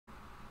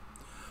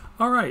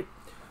All right,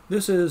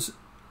 this is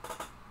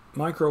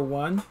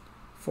Micro1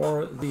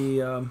 for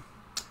the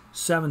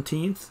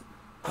 17th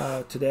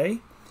today,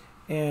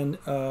 and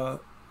the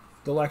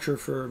lecture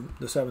for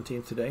the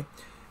 17th today.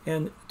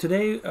 And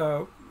today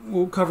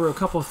we'll cover a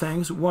couple of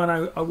things. One,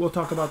 I will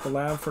talk about the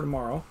lab for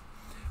tomorrow.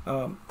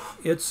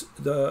 It's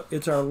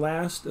our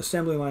last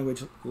assembly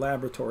language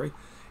laboratory,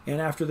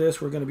 and after this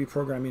we're going to be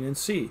programming in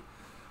C.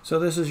 So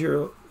this is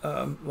your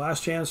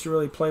last chance to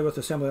really play with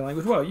assembly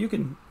language. Well, you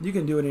can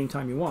do it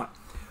anytime you want,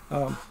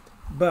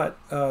 but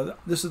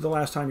this is the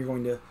last time you're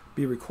going to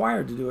be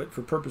required to do it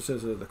for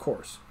purposes of the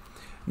course.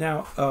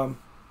 Now,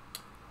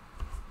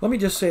 let me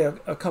just say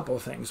a couple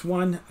of things.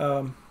 One,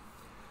 a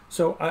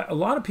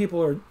lot of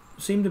people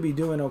seem to be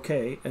doing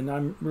okay, and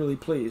I'm really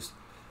pleased.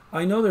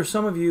 I know there's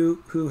some of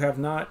you who have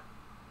not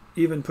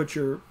even put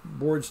your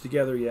boards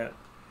together yet,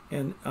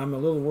 and I'm a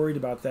little worried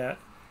about that.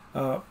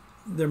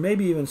 There may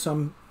be even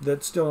some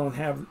that still don't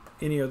have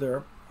any of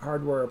their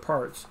hardware or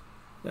parts,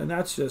 and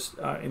that's just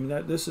I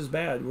mean, this is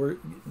bad. We're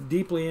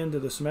deeply into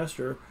the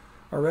semester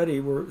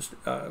already. We're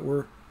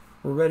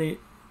ready.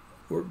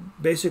 We're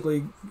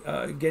basically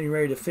getting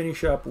ready to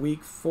finish up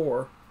week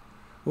 4.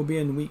 We'll be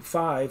in week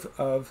 5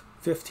 of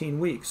 15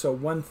 weeks, so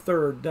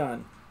 1/3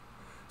 done.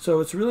 So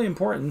it's really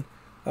important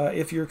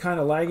if you're kind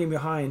of lagging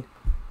behind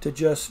to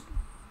just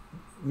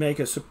make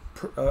a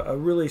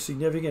really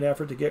significant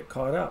effort to get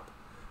caught up.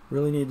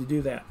 Really need to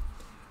do that.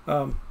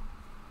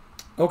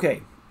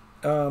 Okay.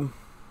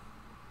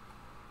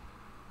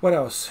 What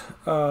else?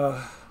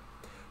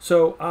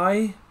 So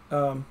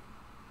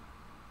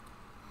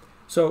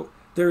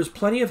there's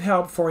plenty of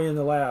help for you in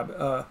the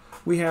lab.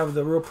 We have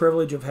the real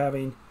privilege of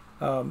having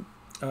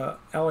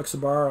Alex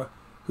Ibarra,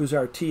 who's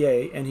our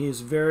TA, and he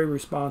is very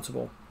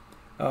responsible.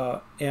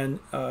 And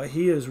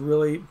he is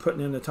really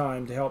putting in the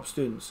time to help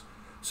students.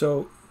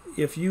 So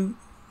if you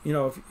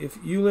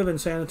live in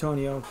San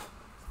Antonio,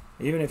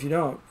 even if you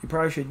don't, you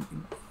probably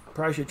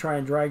should try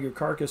and drag your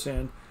carcass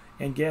in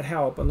and get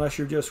help, unless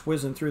you're just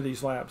whizzing through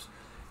these labs.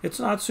 It's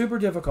not super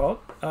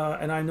difficult,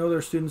 and I know there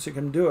are students that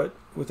can do it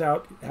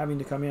without having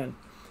to come in.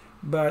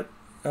 But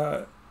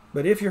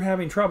if you're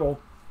having trouble,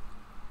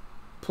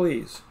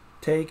 please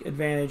take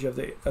advantage of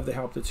the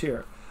help that's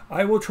here.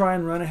 I will try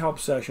and run a help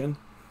session.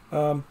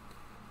 I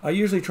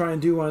usually try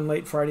and do one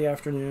late Friday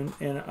afternoon,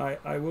 and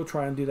I will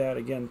try and do that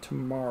again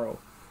tomorrow.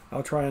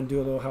 I'll try and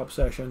do a little help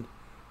session,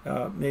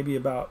 maybe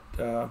about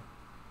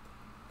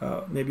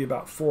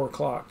 4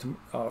 o'clock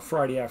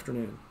Friday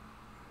afternoon.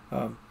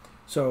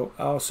 So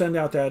I'll send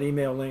out that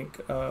email link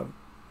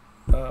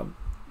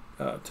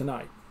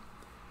tonight.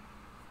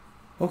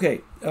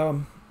 Okay.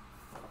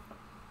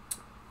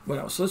 What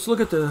else?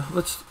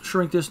 Let's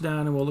shrink this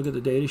down, and we'll look at the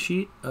data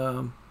sheet.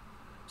 So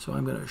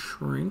I'm going to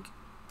shrink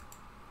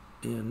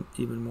in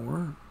even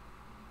more.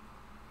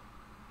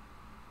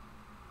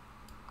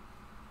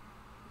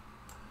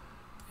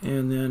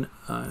 And then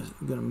I'm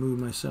going to move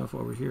myself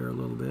over here a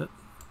little bit.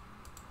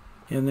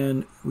 And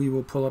then we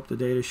will pull up the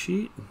data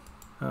sheet.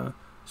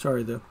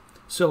 Sorry, the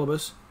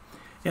syllabus.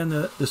 And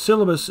the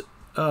syllabus,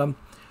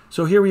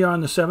 so here we are on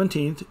the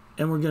 17th,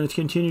 and we're going to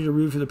continue to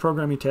review the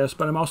programming test,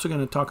 but I'm also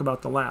going to talk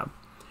about the lab.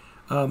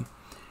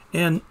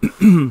 And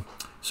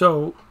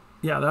so,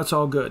 yeah, that's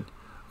all good.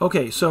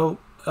 Okay, so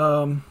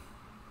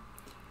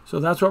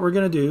that's what we're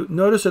going to do.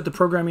 Notice that the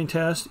programming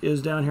test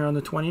is down here on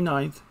the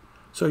 29th,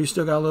 so you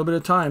still got a little bit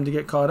of time to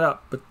get caught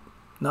up, but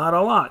not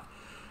a lot.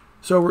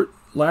 So we're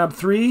lab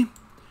 3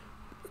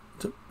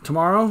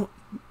 tomorrow,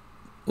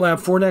 lab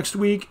 4 next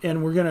week,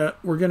 and we're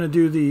gonna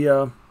do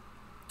the.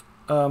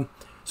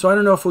 So I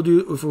don't know if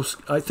we'll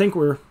I think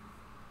we're.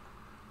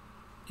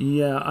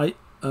 Yeah,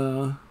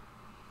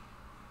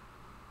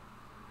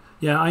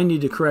 I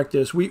need to correct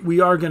this. We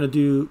are going to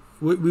do.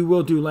 We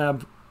will do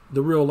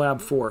the real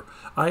lab 4.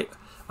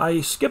 I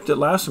skipped it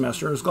last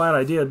semester. I was glad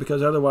I did,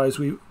 because otherwise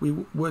we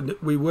would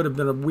have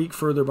been a week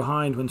further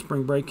behind when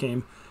spring break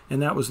came,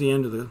 and that was the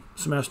end of the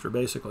semester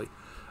basically.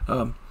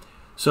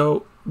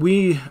 So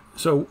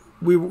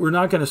we're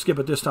not going to skip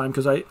it this time,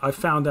 because I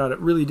found out it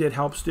really did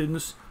help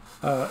students.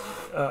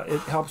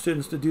 It helps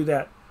students to do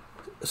that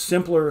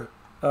simpler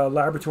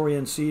laboratory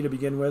in C to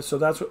begin with. So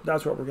that's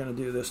what we're going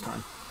to do this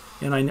time,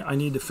 and I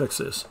need to fix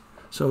this.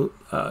 So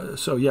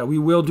yeah, we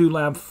will do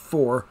lab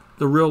 4,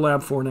 the real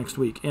lab 4 next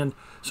week. And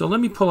so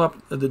let me pull up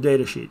the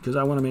data sheet, because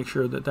I want to make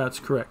sure that that's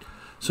correct.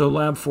 So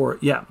lab 4,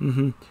 yeah.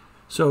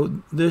 So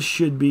this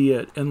should be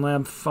it, and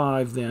lab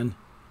 5 then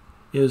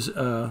is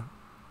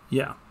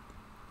yeah.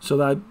 So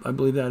I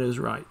believe that is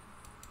right.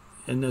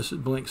 And this is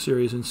Blink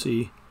series in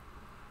C.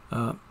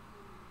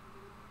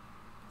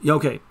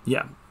 Okay,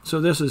 yeah. So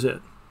this is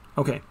it.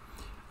 Okay,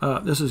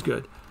 this is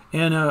good.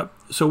 And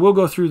so we'll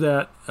go through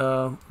that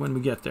when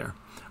we get there.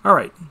 All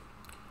right.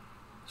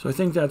 So I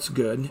think that's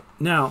good.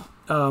 Now,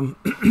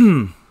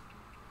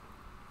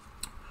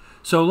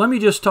 so let me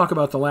just talk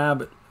about the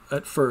lab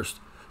at first.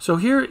 So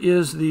here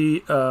is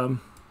the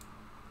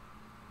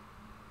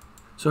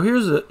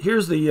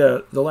here's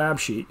the lab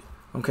sheet.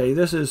 Okay,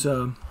 this is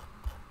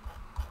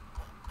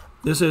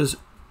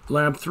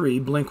Lab 3,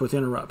 Blink with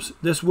Interrupts.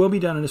 This will be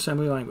done in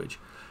assembly language.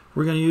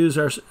 We're going to use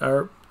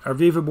our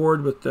Viva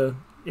board with the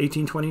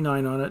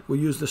 1829 on it. We'll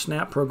use the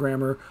Snap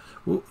programmer.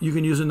 You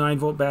can use a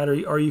 9-volt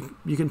battery, or you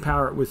can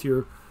power it with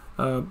your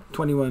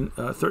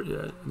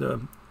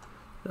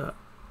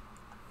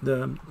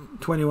the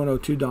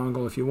 2102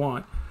 dongle if you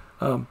want.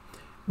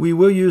 We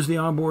will use the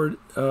onboard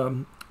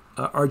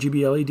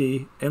RGB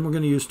LED, and we're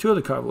going to use two of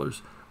the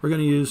couplers. We're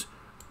going to use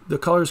the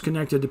colors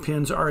connected to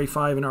pins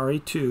RA5 and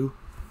RA2.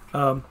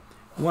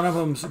 One of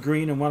them's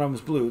green and one of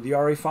them's blue. The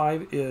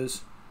RA5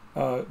 is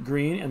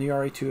green and the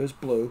RA2 is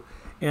blue.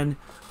 And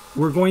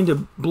we're going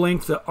to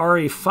blink the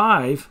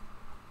RA5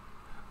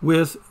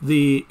 with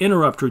the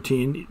interrupt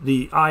routine,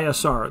 the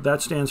ISR.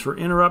 That stands for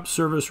Interrupt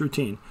Service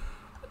Routine.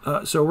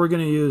 So we're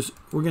going to use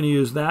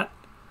that.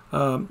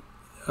 We're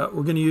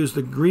going to use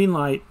the green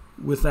light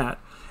with that.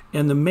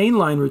 And the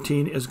mainline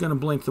routine is going to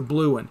blink the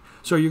blue one.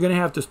 So you're going to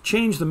have to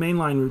change the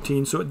mainline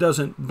routine so it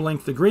doesn't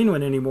blink the green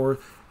one anymore,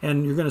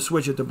 and you're going to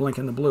switch it to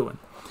blinking the blue one.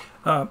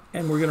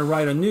 And we're going to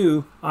write a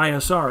new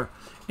ISR.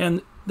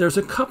 And there's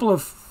a couple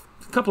of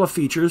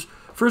features.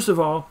 First of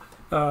all,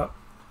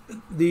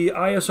 the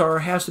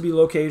ISR has to be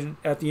located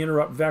at the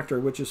interrupt vector,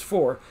 which is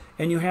 4.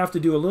 And you have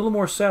to do a little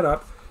more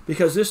setup,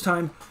 because this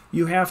time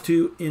you have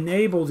to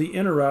enable the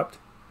interrupt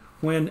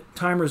when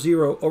timer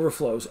 0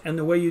 overflows. And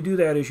the way you do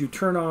that is you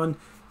turn on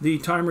the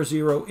timer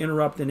 0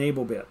 interrupt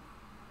enable bit.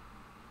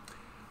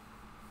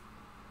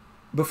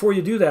 Before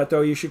you do that, though,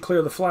 you should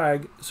clear the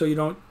flag so you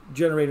don't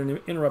generate an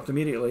interrupt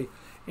immediately.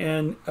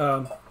 And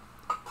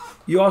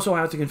you also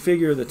have to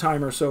configure the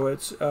timer so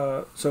it's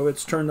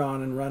turned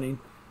on and running.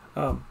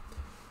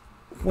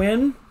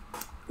 When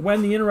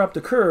the interrupt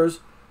occurs,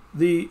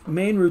 the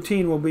main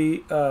routine will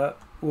be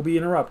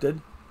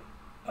interrupted.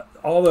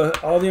 All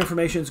the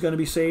information is going to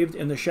be saved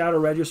in the shadow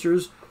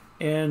registers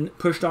and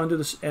pushed onto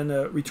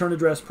the return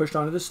address pushed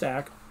onto the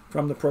stack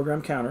from the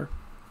program counter.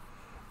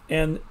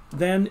 And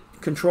then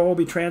control will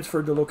be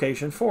transferred to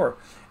location 4.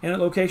 And at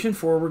location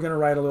 4, we're going to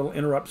write a little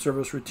interrupt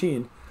service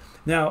routine.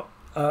 Now,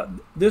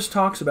 this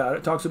talks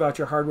about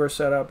your hardware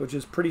setup, which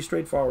is pretty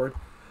straightforward.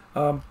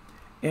 And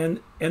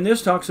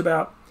this talks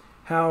about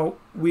how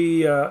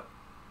we have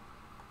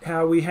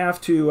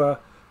to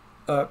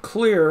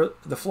clear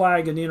the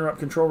flag in the interrupt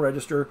control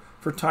register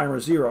for timer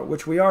 0,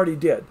 which we already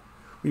did.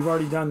 We've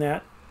already done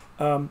that.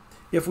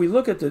 If we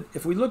look at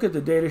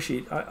the data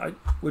sheet,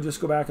 we'll just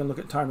go back and look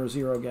at timer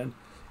 0 again.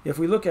 If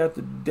we look at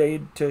the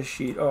data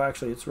sheet, oh,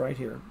 actually, it's right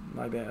here.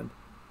 My bad.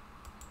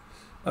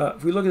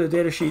 If we look at the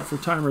data sheet for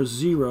timer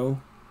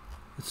 0,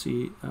 let's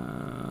see,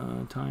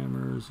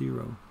 timer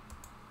 0.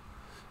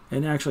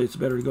 And actually, it's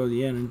better to go to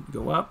the end and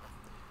go up.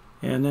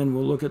 And then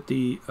we'll look at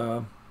the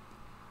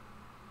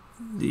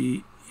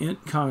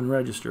IntCon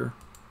register.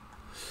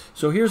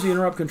 So here's the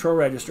interrupt control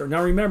register.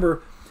 Now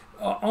remember,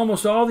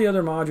 almost all the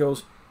other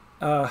modules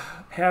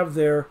have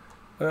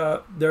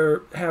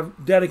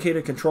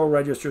dedicated control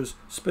registers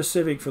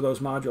specific for those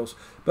modules.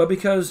 But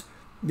because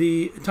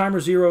the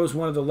timer 0 is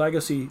one of the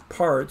legacy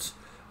parts,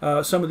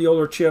 some of the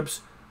older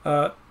chips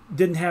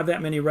didn't have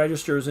that many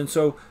registers, and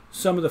so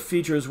some of the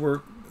features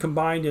were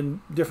combined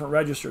in different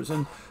registers.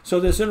 And so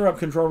this interrupt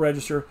control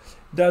register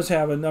does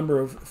have a number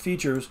of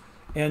features,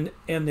 and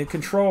the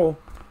control,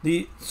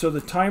 so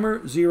the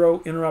timer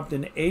 0 interrupt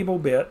enable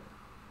bit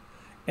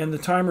and the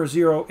timer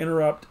 0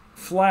 interrupt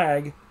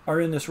flag are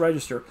in this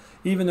register,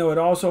 even though it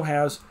also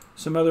has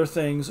some other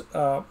things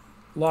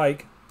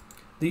like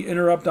the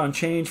interrupt on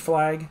change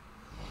flag,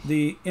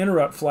 the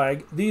interrupt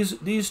flag.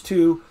 These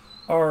two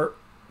are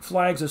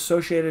flags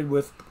associated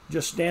with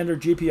just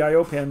standard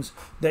GPIO pins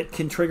that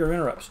can trigger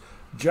interrupts.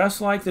 Just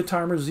like the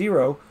timer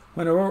 0,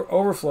 when it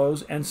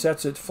overflows and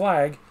sets its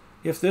flag,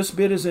 if this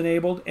bit is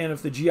enabled and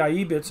if the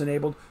GIE bit's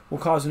enabled, will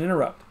cause an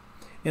interrupt.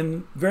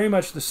 In very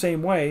much the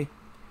same way,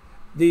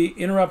 the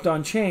interrupt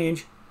on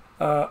change,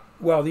 the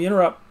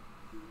interrupt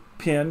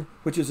pin,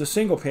 which is a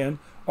single pin,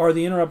 or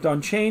the interrupt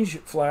on change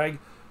flag,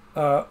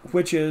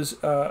 which is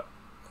a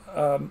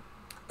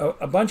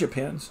bunch of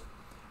pins,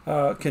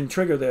 can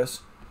trigger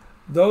this.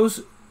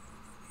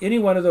 Any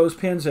one of those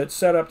pins that's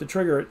set up to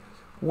trigger it,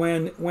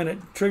 when it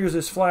triggers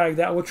this flag,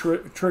 that will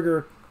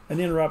trigger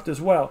an interrupt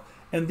as well.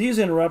 And these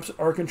interrupts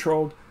are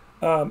controlled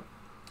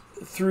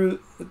through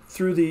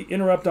the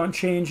interrupt on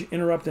change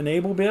interrupt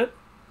enable bit,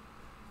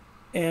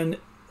 and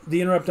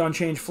the interrupt on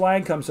change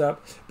flag comes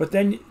up. But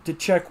then to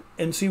check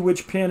and see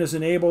which pin is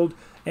enabled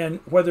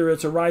and whether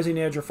it's a rising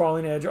edge or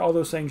falling edge, all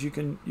those things you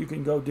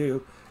can go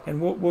do. And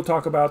we'll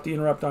talk about the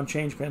interrupt on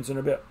change pins in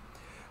a bit.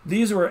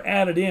 These were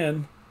added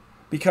in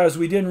because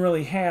we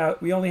only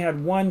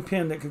had one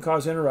pin that could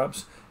cause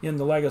interrupts in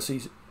the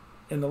legacy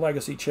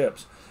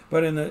chips.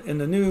 But in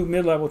the new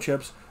mid-level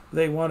chips,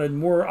 they wanted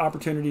more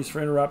opportunities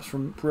for interrupts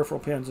from peripheral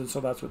pins, and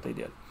so that's what they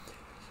did.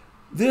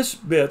 This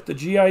bit, the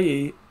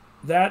GIE,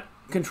 that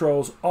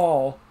controls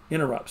all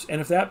interrupts.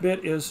 And if that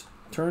bit is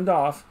turned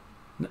off,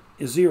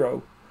 is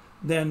 0,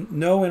 then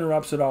no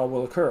interrupts at all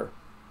will occur.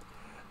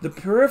 The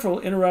peripheral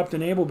interrupt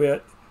enable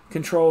bit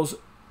controls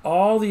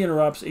all the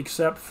interrupts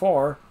except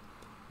for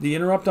the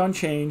interrupt on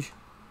change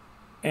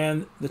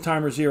and the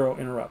timer 0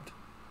 interrupt.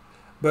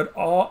 But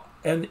all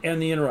and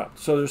the interrupt.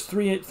 So there's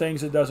three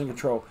things it doesn't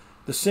control.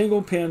 The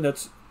single pin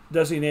that's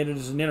designated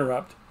as an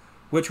interrupt,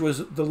 which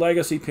was the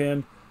legacy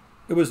pin.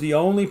 It was the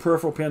only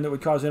peripheral pin that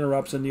would cause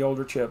interrupts in the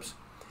older chips.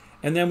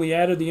 And then we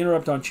added the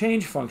interrupt on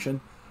change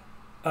function,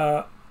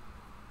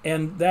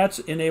 and that's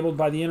enabled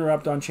by the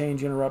interrupt on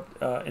change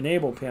interrupt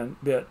enable pin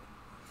bit,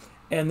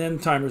 and then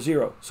timer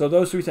 0. So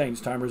those three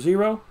things: timer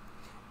 0,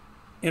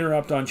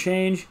 interrupt on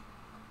change,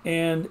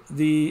 and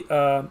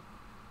the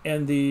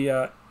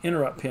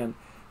interrupt pin.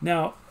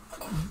 Now,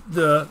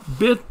 the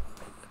bit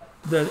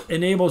that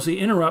enables the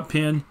interrupt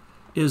pin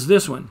is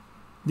this one,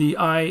 the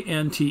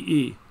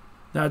INTE.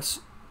 That's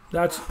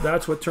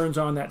what turns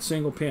on that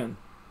single pin.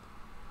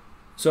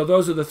 So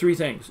those are the three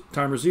things: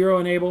 timer 0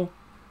 enable,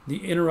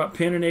 the interrupt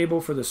pin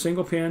enable for the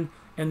single pin,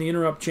 and the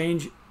interrupt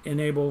change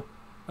enable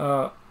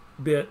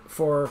bit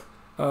for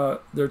there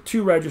are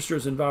two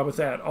registers involved with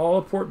that, all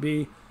of port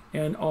B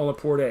and all of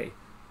port A.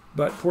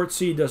 But port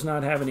C does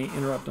not have any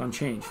interrupt on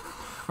change.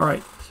 All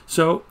right,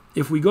 so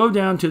if we go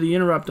down to the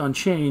interrupt on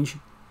change,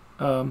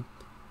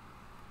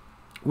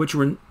 which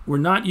we're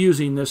not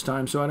using this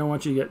time, so I don't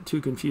want you to get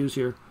too confused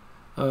here.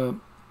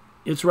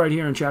 It's right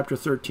here in chapter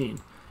 13,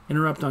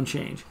 interrupt on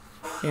change.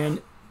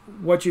 And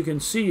what you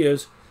can see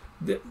is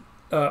that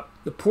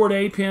the port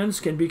A pins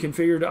can be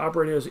configured to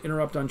operate as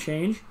interrupt on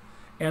change,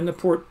 and the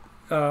port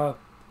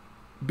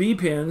B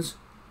pins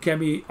can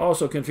be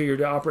also configured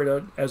to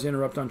operate as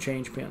interrupt on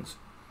change pins.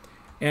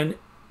 And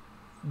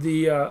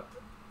the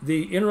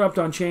interrupt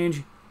on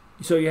change,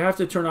 so you have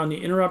to turn on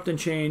the interrupt and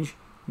change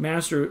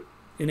master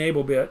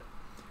enable bit.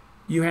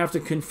 You have to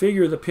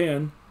configure the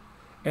pin,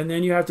 and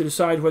then you have to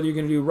decide whether you're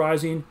going to do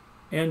rising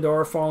and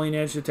or falling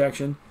edge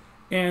detection,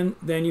 and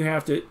then you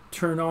have to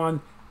turn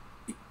on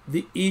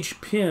each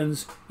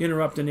pin's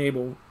interrupt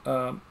enable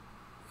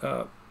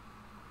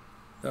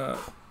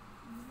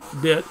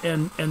bit,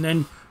 and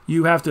then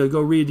you have to go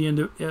read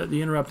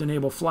the interrupt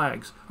enable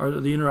flags, or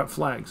the interrupt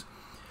flags.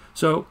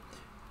 So,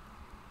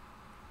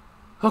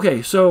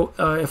 okay, so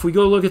if we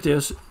go look at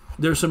this,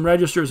 there's some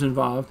registers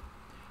involved.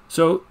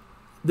 So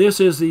this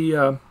is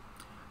the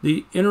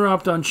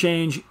interrupt on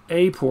change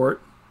A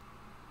port,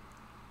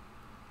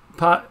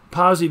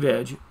 positive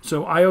edge.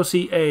 So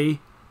IOC A,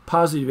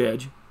 positive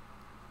edge.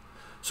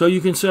 So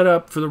you can set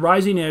up for the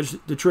rising edge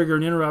to trigger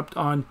an interrupt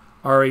on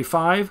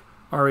RA5,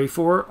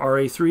 RA4,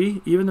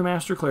 RA3, even the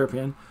master clear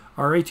pin,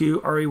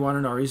 RA2, RA1,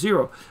 and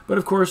RA0. But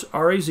of course,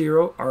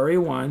 RA0,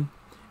 RA1,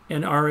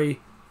 and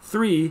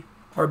RA3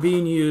 are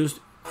being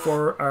used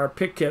for our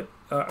PIC kit,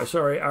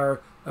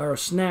 our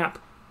SNAP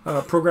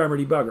programmer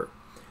debugger.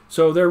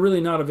 So they're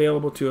really not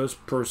available to us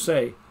per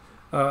se.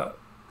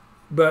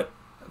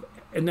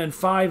 And then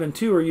 5 and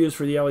 2 are used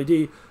for the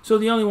LED. So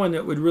the only one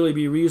that would really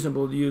be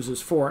reasonable to use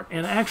is 4.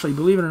 And actually,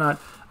 believe it or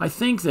not, I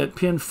think that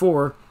pin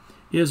 4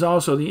 is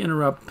also the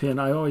interrupt pin.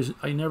 I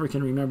never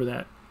can remember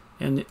that.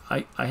 And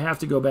I have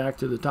to go back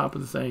to the top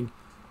of the thing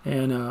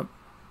and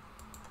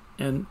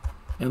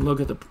look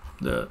at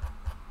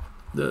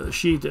the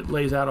sheet that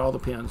lays out all the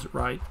pins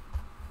right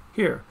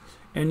here.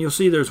 And you'll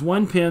see there's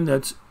one pin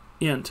that's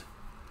int.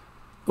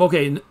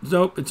 Okay,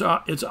 nope, it's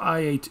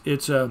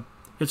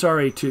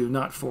RA2,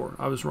 not 4.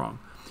 I was wrong.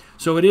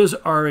 So it is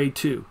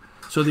RA2.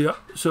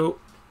 So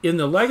in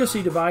the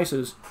legacy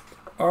devices,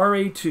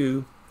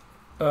 RA2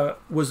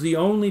 was the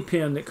only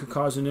pin that could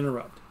cause an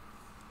interrupt.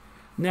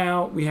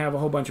 Now we have a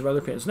whole bunch of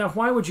other pins. Now,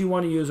 why would you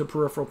want to use a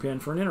peripheral pin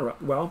for an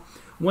interrupt? Well,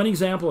 one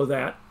example of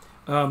that,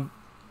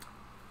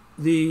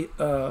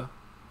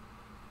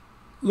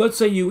 let's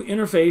say you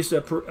interface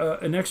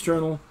an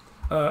external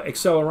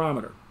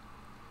accelerometer,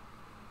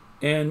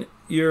 and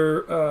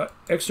your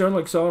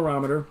external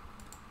accelerometer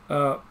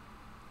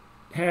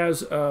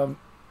has, I'm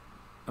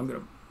going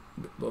to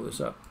blow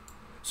this up.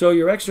 So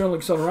your external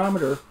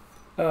accelerometer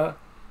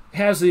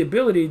has the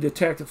ability to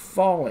detect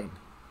falling.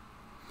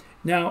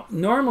 Now,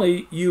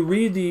 normally you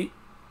read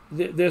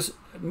there's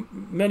some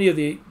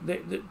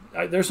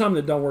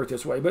that don't work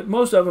this way, but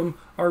most of them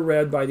are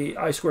read by the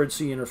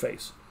I2C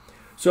interface.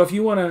 So if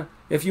you want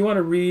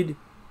to read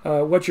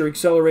what your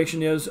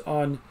acceleration is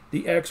on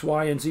the X,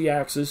 Y, and Z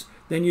axis,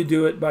 then you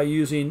do it by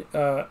using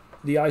the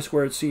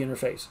I2C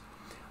interface.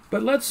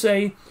 But let's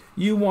say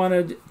you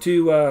wanted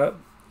to,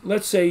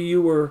 let's say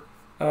you were,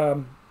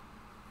 I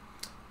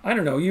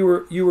don't know, you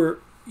were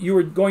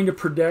going to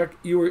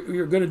protect,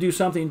 you're going to do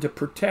something to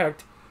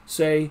protect,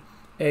 say,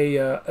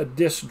 a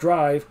disk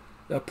drive,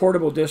 a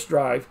portable disk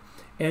drive,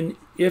 and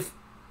if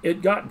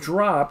it got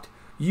dropped,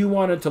 you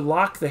wanted to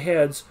lock the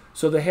heads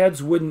so the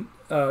heads wouldn't,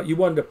 you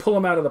wanted to pull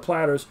them out of the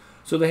platters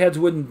so the heads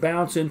wouldn't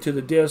bounce into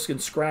the disk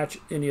and scratch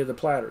any of the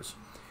platters.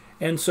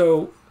 And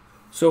so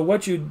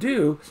what you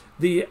do,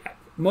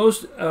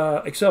 most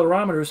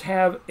accelerometers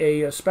have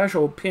a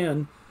special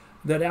pin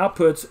that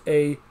outputs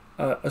a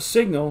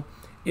signal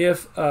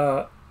if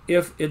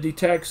it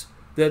detects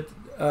that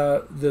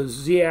the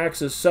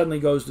z-axis suddenly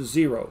goes to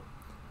 0,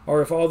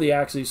 or if all the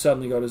axes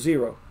suddenly go to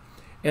 0.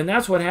 And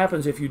that's what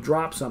happens if you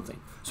drop something.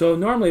 So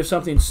normally if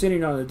something's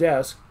sitting on the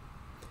desk,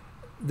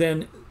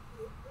 then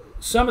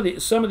some of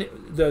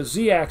the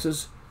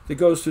z-axis that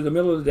goes through the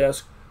middle of the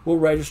disc will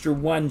register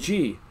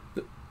 1g,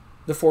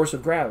 the force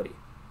of gravity,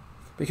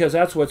 because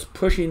that's what's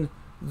pushing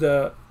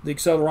the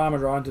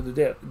accelerometer onto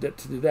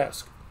the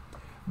desk.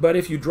 But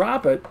if you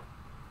drop it,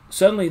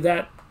 suddenly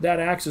that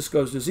axis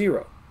goes to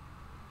 0,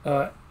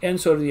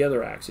 and so do the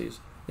other axes.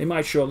 They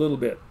might show a little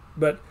bit,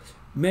 but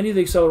many of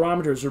the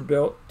accelerometers are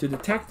built to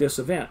detect this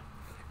event,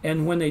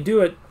 and when they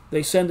do it,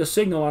 they send a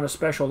signal on a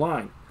special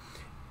line.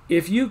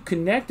 If you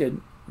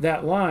connected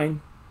that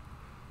line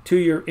to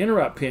your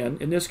interrupt pin,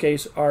 in this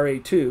case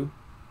RA2,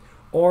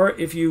 or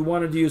if you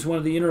wanted to use one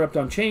of the interrupt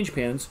on change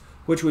pins,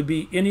 which would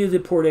be any of the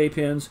port A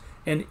pins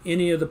and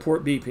any of the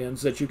port B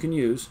pins that you can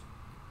use,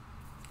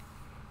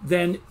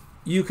 then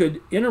you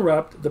could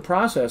interrupt the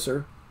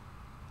processor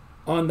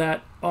on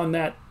that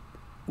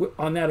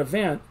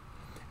event,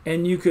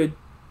 and you could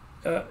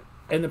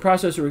and the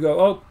processor would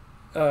go,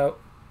 oh,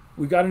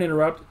 we got an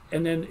interrupt,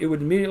 and then it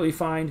would immediately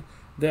find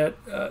that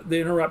the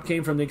interrupt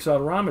came from the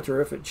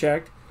accelerometer if it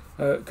checked,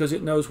 because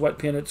it knows what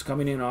pin it's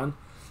coming in on,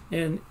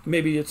 and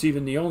maybe it's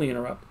even the only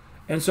interrupt.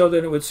 And so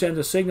then it would send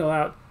a signal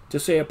out to,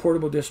 say, a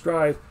portable disk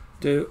drive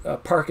to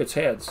park its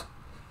heads.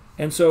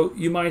 And so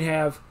you might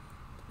have,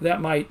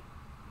 that might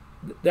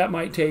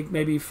take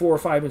maybe 4 or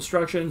 5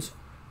 instructions.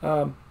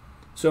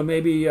 So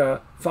maybe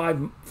 5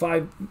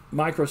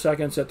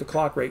 microseconds at the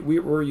clock rate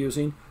we're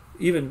using,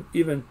 even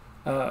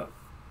a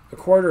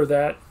quarter of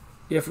that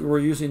if we're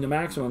using the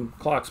maximum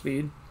clock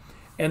speed.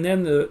 And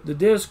then the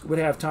disk would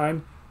have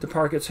time to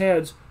park its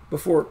heads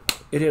before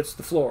it hits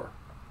the floor.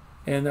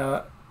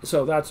 And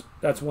so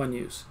that's one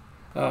use.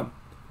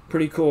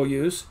 Pretty cool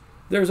use.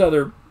 There's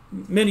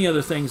many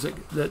other things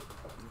that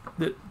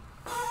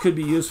could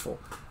be useful.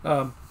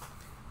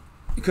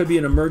 It could be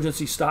an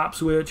emergency stop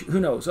switch. Who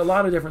knows? A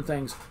lot of different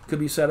things could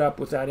be set up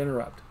with that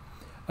interrupt.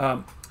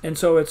 And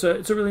so it's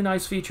a really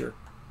nice feature.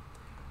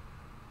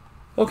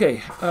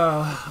 Okay,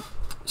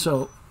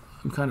 so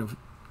I'm kind of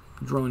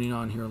droning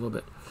on here a little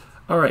bit.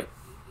 All right.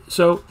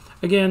 So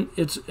again,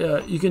 it's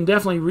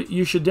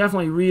you should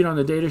definitely read on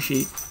the data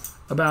sheet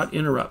about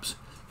interrupts,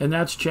 and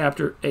that's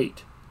chapter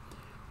 8.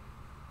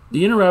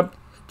 The interrupt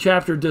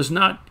chapter does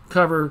not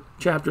cover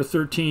chapter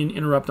 13,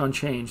 interrupt on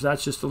change. That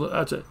just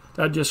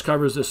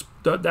covers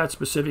that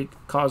specific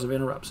cause of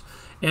interrupts,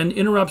 and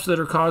interrupts that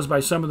are caused by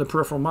some of the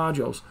peripheral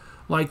modules,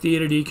 like the A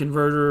to D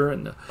converter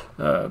and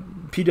the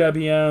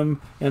PWM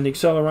and the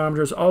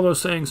accelerometers. All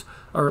those things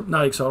are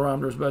not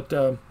accelerometers, but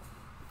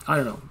I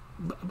don't know.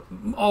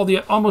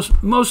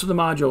 Most of the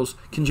modules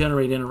can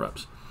generate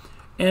interrupts.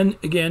 And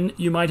again,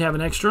 you might have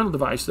an external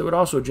device that would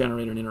also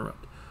generate an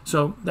interrupt.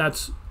 So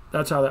that's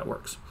how that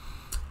works.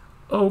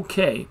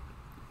 Okay,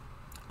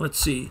 let's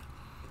see.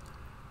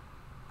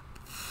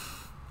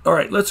 All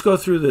right, let's go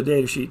through the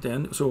data sheet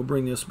then. So we'll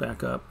bring this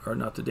back up, or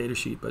not the data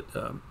sheet, but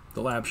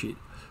the lab sheet.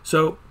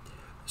 So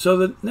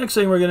the next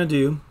thing we're going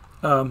to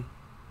do,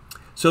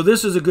 so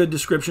this is a good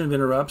description of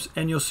interrupts,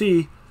 and you'll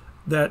see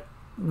that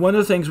one of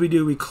the things we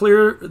do, we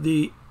clear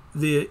in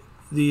the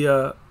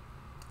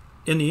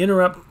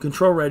interrupt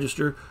control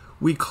register,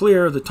 we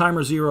clear the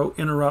timer 0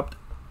 interrupt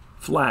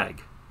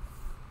flag.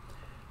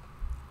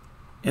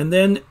 And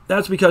then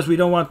that's because we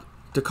don't want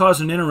to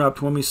cause an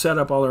interrupt when we set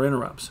up all our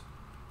interrupts.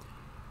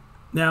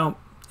 Now,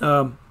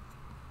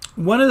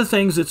 one of the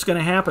things that's going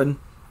to happen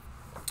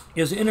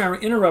is in our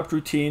interrupt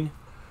routine,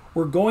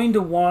 we're going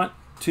to want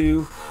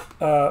to,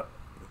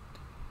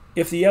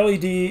 if the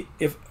LED,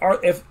 if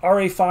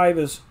RA5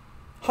 is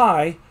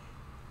high,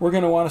 we're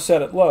going to want to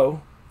set it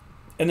low.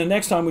 And the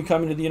next time we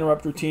come into the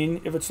interrupt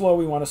routine, if it's low,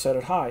 we want to set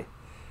it high.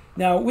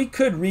 Now we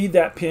could read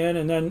that pin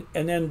and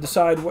then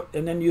decide what,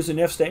 and then use an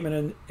if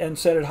statement and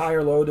set it high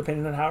or low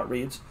depending on how it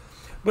reads.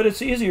 But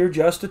it's easier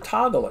just to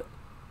toggle it.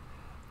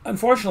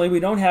 Unfortunately, we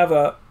don't have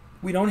a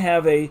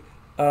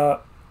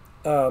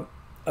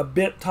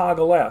bit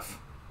toggle F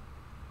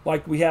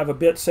like we have a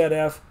bit set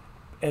F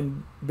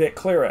and bit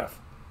clear F.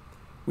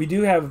 We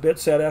do have a bit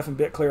set F and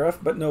bit clear F,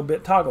 but no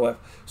bit toggle F.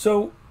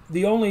 So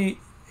the only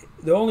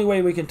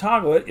way we can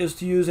toggle it is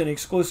to use an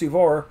exclusive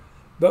OR,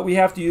 but we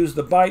have to use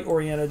the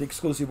byte-oriented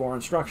exclusive OR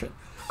instruction,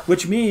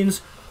 which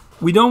means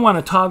we don't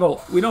want to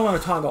toggle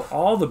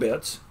all the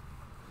bits.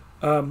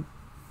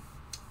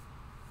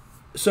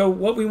 So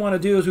what we want to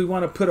do is we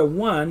want to put a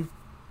 1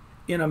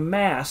 in a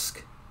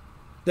mask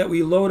that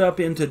we load up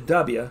into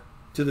W,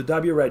 to the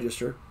W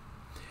register,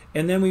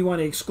 and then we want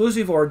to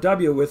exclusive OR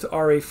W with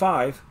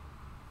RA5,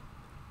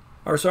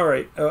 or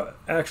sorry,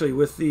 actually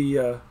with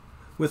the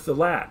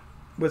LAT,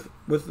 with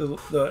the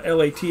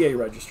LATA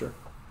register,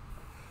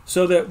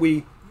 so that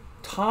we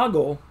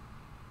toggle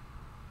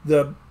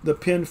the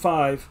pin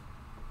 5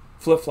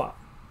 flip-flop.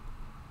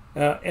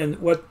 And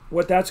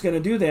what that's going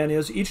to do then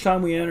is each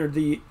time we enter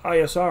the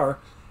ISR,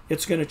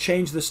 it's going to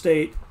change the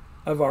state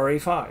of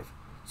RA5.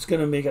 It's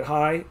going to make it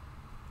high,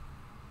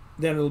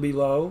 then it'll be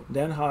low,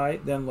 then high,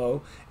 then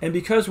low. And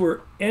because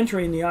we're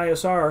entering the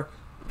ISR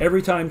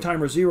every time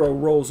timer 0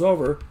 rolls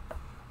over,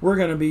 we're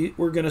going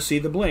to see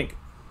the blink,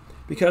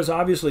 because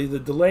obviously the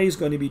delay is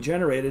going to be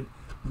generated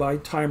by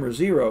timer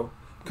 0,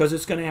 because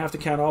it's going to have to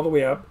count all the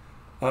way up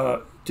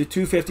to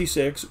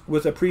 256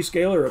 with a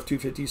prescaler of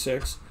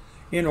 256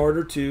 in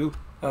order to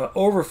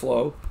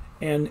overflow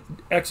and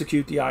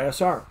execute the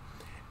ISR.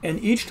 And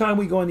each time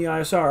we go in the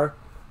ISR,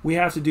 we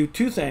have to do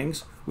two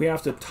things. We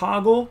have to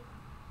toggle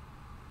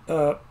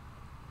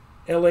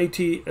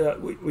LATA,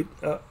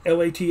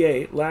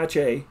 latch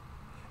A,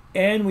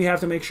 and we have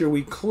to make sure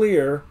we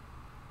clear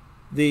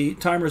the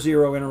timer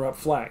 0 interrupt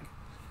flag.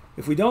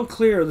 If we don't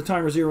clear the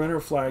timer 0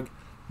 interrupt flag,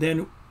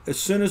 then as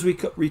soon as we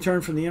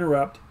return from the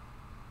interrupt,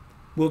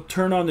 we'll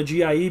turn on the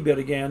GIE bit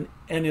again,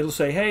 and it'll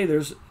say, hey,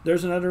 there's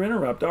another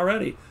interrupt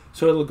already.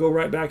 So it'll go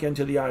right back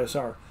into the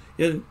ISR.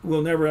 It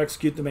will never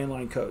execute the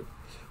mainline code.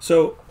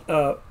 So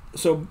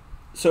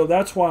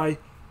that's why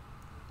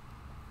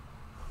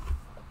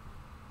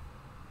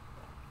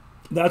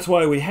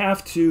we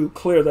have to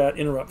clear that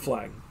interrupt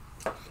flag.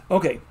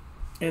 Okay,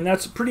 and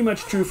that's pretty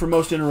much true for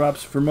most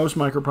interrupts. For most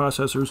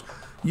microprocessors,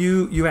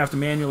 you have to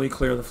manually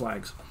clear the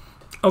flags.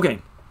 Okay.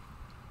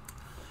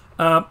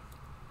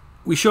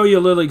 We show you a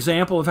little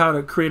example of how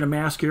to create a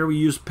mask here. We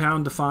use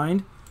pound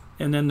defined,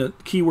 and then the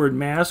keyword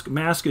mask.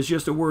 Mask is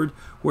just a word.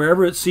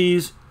 Wherever it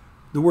sees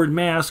the word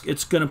mask,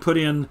 it's going to put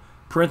in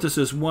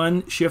parenthesis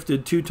 1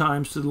 shifted 2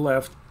 times to the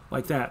left,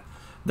 like that.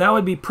 That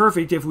would be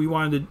perfect if we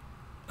wanted to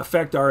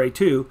affect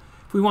RA2.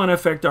 If we want to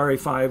affect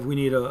RA5, we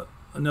need a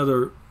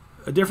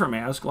different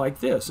mask like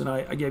this, and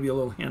I gave you a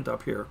little hint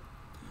up here.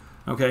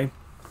 Okay,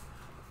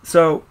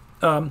 so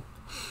and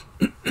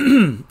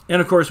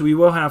of course we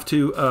will have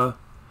to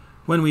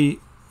when we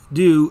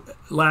do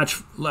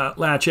latch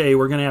A,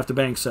 we're going to have to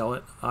bank cell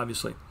it,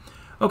 obviously.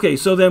 Okay,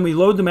 so then we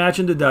load the match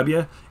into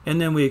W,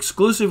 and then we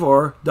exclusive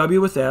OR W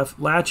with F,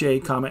 latch A,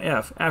 comma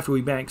F after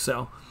we bank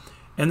cell,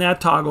 and that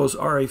toggles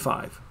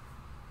RA5.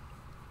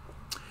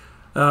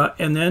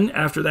 And then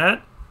after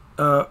that,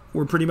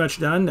 we're pretty much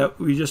done.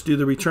 We just do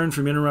the return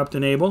from interrupt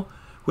enable,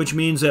 which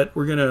means that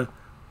we're going to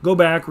go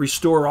back,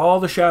 restore all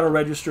the shadow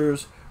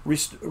registers,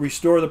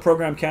 restore the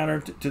program counter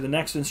to the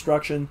next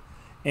instruction,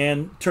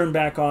 and turn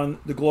back on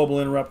the global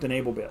interrupt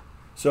enable bit.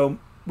 So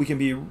we can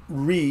be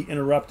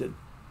re-interrupted.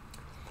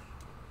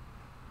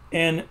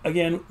 And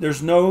again,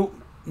 there's no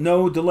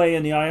delay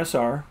in the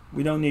ISR.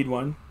 We don't need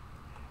one.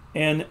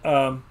 And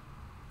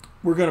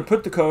we're going to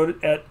put the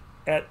code at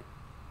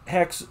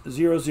hex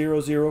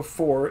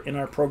 0004 in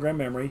our program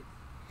memory,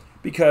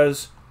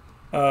 because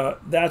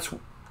that's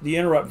the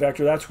interrupt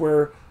vector. That's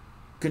where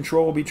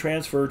control will be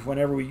transferred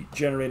whenever we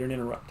generate an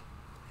interrupt.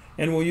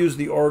 And we'll use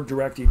the org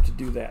directive to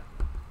do that.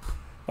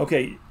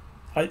 Okay,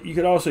 you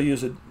could also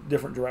use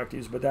different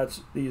directives, but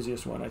that's the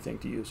easiest one, I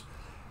think, to use.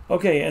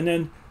 Okay, and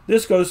then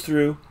this goes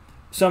through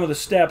some of the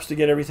steps to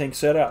get everything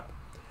set up.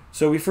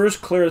 So we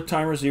first clear the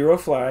timer 0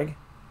 flag,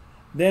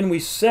 then we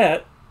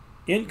set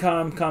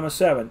intcom,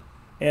 7.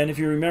 And if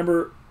you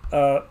remember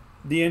the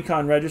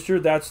incon register,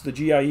 that's the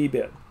GIE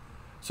bit.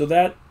 So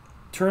that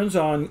turns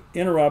on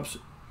interrupts,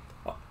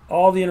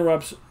 all the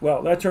interrupts,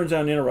 well, that turns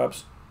on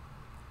interrupts.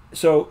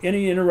 So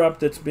any interrupt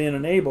that's been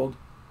enabled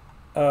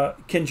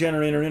can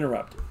generate an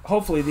interrupt.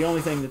 Hopefully the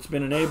only thing that's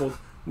been enabled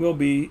will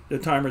be the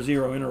timer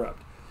 0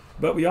 interrupt.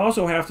 But we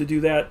also have to do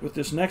that with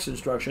this next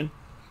instruction,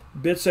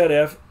 bit set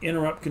F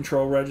interrupt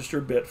control register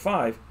bit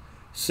 5.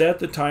 Set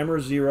the timer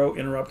 0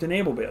 interrupt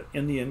enable bit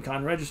in the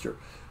incon register.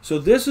 So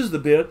this is the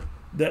bit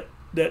that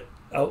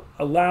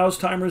allows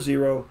timer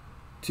 0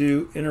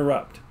 to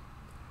interrupt.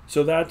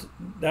 So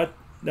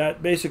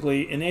that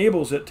basically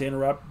enables it to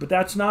interrupt, but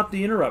that's not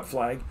the interrupt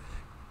flag.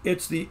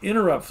 It's the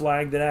interrupt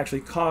flag that actually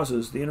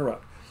causes the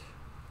interrupt.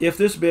 If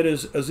this bit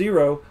is a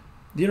 0,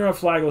 the interrupt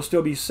flag will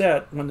still be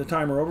set when the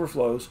timer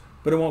overflows,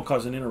 but it won't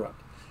cause an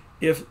interrupt.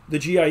 If the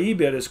GIE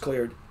bit is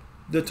cleared,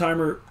 the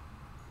timer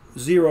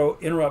 0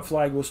 interrupt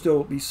flag will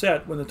still be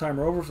set when the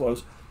timer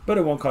overflows, but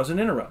it won't cause an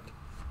interrupt.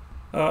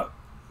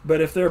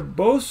 But if they're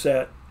both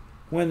set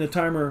when the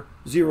timer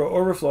 0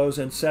 overflows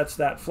and sets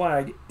that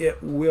flag,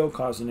 it will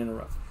cause an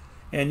interrupt.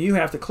 And you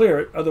have to clear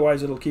it,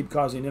 otherwise it'll keep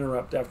causing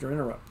interrupt after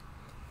interrupt.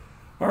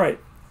 All right,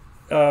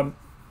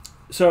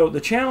 so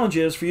the challenge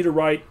is for you to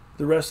write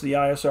the rest of the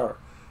ISR.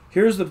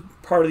 Here's the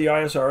part of the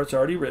ISR it's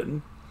already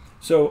written.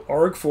 So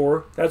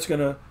arg4, that's going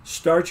to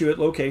start you at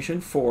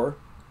location 4.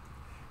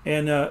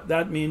 And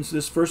that means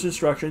this first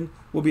instruction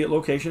will be at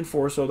location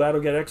 4, so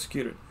that'll get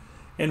executed.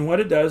 And what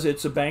it does,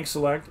 it's a bank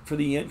select for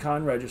the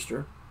intcon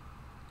register.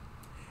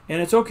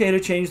 And it's okay to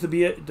change the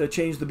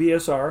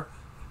BSR,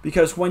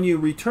 because when you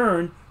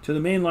return to the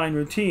mainline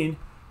routine,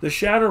 the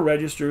shadow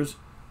registers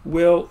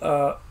will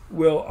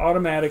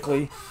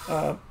automatically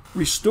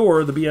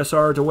restore the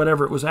BSR to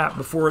whatever it was at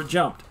before it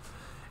jumped.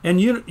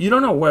 And you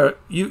don't know where,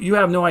 you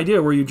have no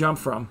idea where you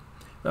jumped from.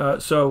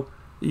 The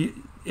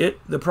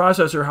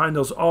processor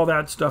handles all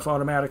that stuff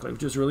automatically,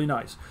 which is really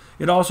nice.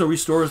 It also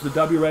restores the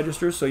W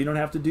registers, so you don't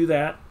have to do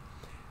that.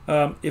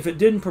 If it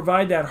didn't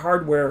provide that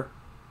hardware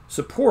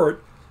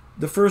support,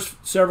 the first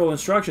several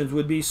instructions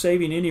would be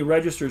saving any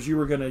registers you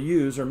were going to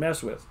use or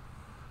mess with,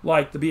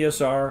 like the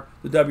BSR,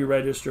 the W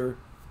register,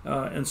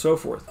 and so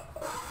forth.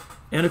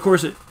 And of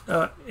course,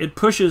 it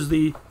pushes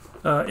the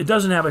it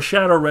doesn't have a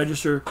shadow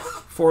register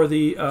for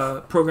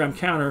the program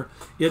counter.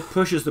 It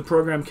pushes the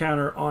program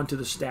counter onto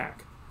the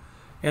stack.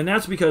 And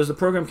that's because the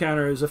program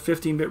counter is a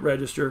 15-bit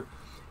register,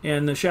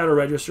 and the shadow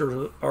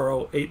registers are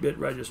all 8-bit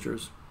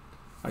registers,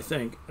 I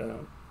think.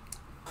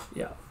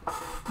 Yeah,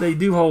 they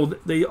do hold.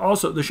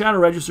 The shadow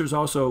registers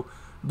also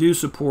do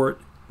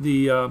support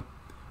the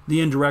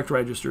indirect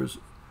registers,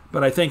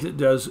 but I think it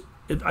does.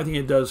 I think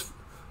it does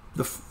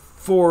the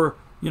four,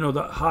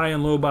 the high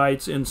and low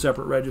bytes in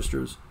separate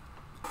registers.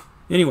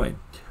 Anyway,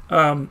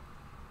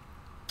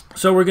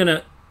 so we're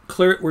gonna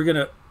clear.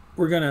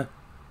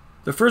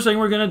 The first thing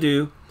we're gonna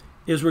do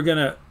is we're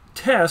gonna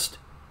test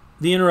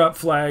the interrupt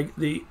flag,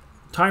 the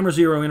timer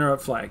 0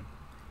 interrupt flag,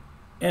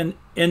 and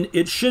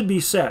it should be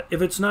set.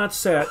 If it's not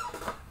set,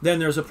 then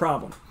there's a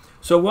problem.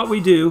 So what we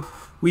do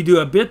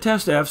a bit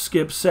test F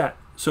skip set.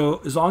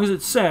 So as long as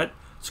it's set,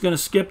 it's going to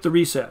skip the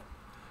reset.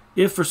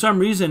 If for some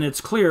reason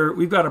it's clear,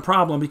 we've got a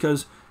problem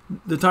because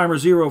the timer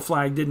 0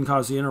 flag didn't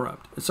cause the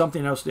interrupt.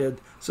 Something else did.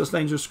 So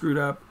things are screwed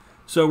up.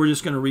 So we're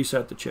just going to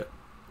reset the chip.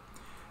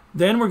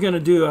 Then we're going to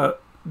do a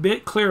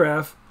bit clear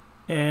F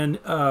and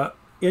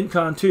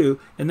intcon 2,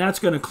 and that's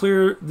going to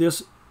clear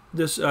this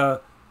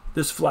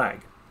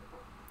flag,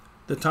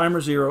 the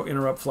timer 0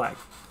 interrupt flag.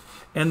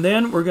 And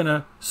then we're going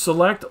to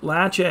select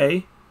latch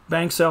A,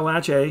 bank cell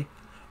latch A,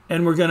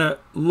 and we're going to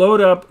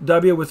load up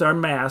W with our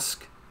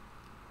mask,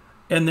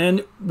 and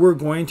then we're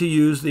going to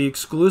use the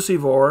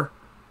exclusive OR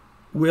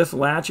with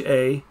latch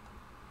A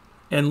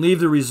and leave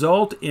the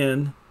result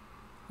in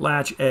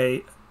latch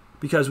A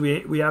because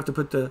we have to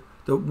put the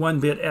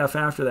 1-bit F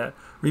after that.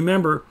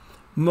 Remember,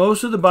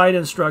 most of the byte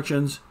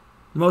instructions,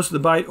 most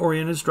of the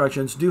byte-oriented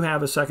instructions do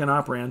have a second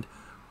operand,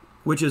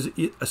 which is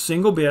a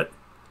single bit,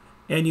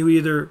 and you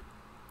either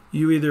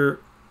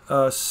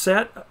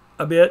set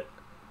a bit,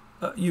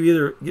 you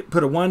either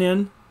put a 1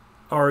 in,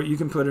 or you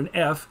can put an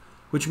F,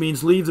 which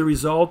means leave the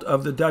result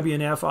of the W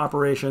and F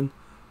operation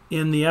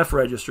in the F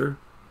register,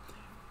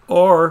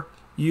 or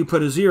you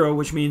put a 0,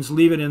 which means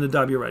leave it in the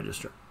W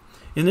register.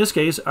 In this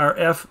case, our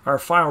F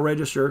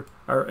register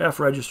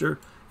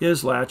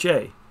is latch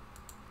A.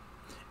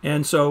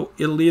 And so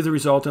it'll leave the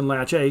result in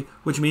latch A,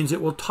 which means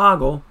it will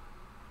toggle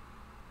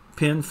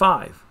pin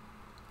 5.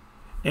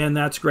 And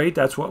that's great.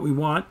 That's what we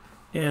want.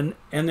 And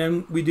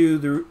then we do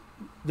the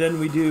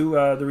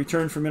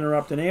return from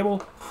interrupt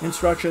enable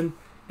instruction,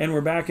 and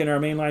we're back in our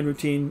mainline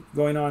routine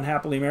going on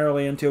happily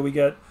merrily until we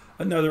get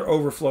another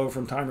overflow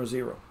from timer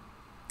 0.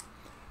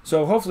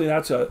 So hopefully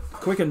that's a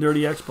quick and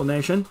dirty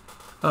explanation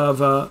of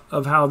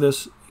how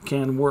this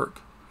can work.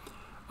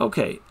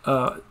 Okay,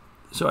 so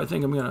I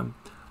think I'm going to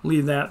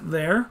leave that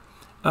there.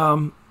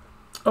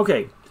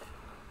 Okay,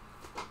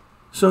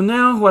 so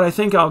now what I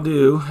think I'll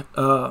do,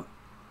 I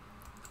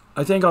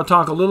think I'll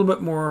talk a little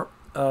bit more.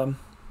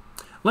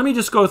 Let me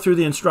just go through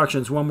the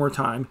instructions one more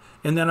time,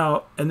 and then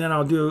I'll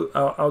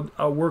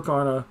work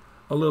on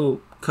a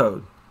little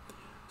code.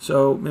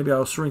 So maybe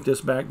I'll shrink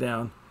this back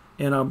down,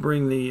 and I'll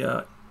bring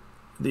the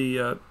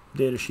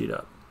data sheet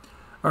up.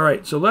 All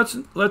right, so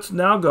let's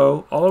now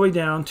go all the way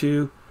down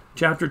to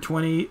chapter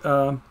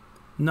 29,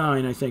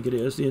 I think it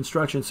is, the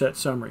instruction set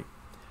summary.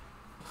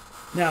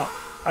 Now,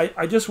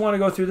 I just want to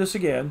go through this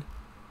again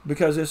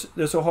because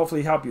this will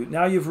hopefully help you.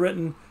 Now you've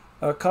written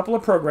a couple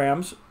of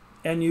programs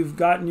and you've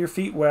gotten your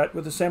feet wet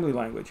with assembly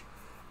language.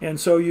 And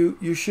so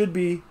you should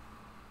be,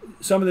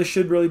 some of this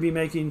should really be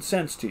making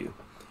sense to you.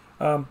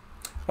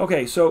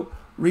 Okay, so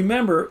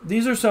remember,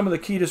 these are some of the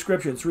key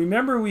descriptions.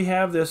 Remember we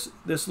have this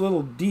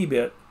little D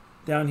bit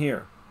down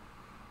here.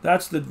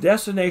 That's the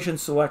destination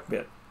select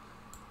bit.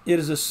 It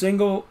is a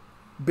single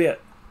bit.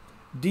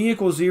 D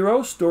equals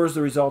 0 stores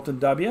the result in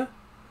W,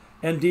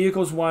 and D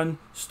equals 1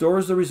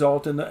 stores the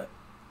result in the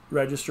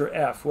register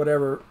F,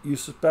 whatever you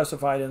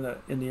specified in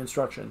the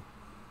instruction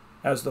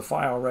as the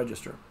file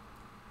register.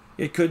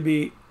 It could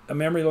be a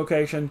memory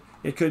location,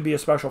 it could be a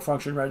special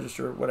function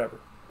register,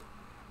 whatever.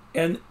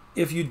 And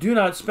if you do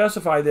not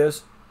specify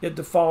this, it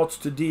defaults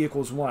to D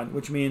equals 1,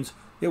 which means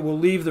it will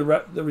leave the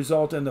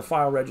result in the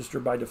file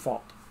register by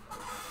default.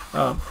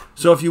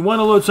 So if you want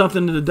to load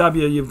something to the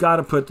W, you've got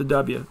to put the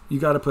W.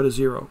 You've got to put a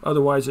 0.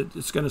 Otherwise,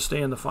 it's going to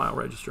stay in the file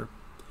register.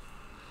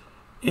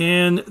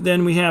 And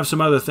then we have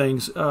some other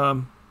things.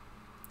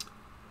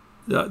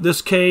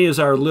 This K is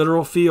our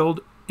literal field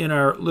in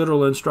our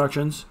literal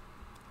instructions.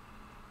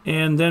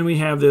 And then we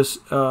have this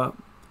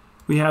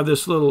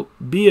little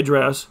B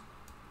address,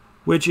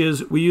 which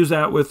is, we use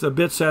that with the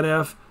bit set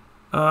F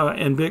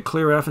and bit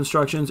clear F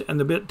instructions, and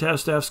the bit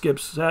test F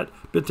skips set,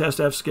 bit test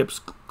F skips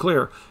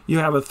clear. You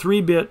have a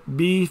 3-bit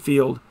B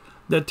field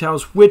that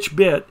tells which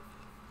bit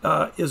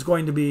is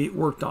going to be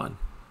worked on.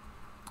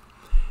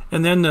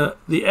 And then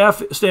the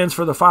F stands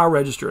for the file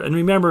register. And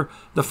remember,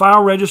 the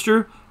file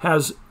register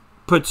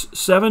puts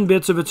 7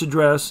 bits of its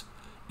address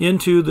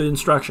into the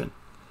instruction.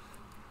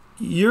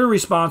 You're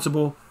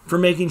responsible for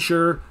making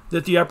sure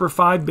that the upper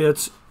 5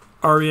 bits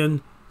are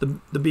in the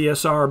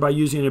BSR by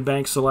using a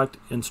bank select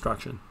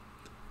instruction.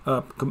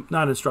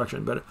 Not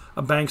instruction, but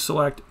a bank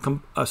select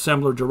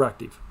assembler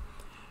directive.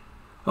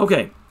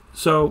 Okay,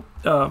 so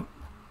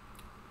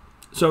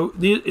So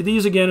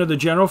these again are the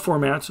general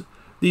formats.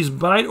 These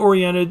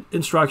byte-oriented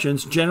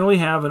instructions generally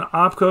have an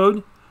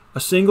opcode, a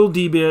single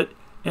D bit,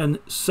 and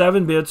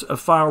 7 bits of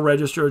file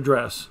register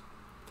address.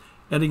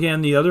 And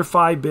again, the other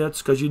 5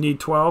 bits, because you need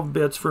 12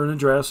 bits for an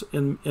address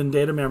in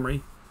data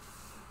memory,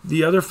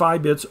 the other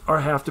 5 bits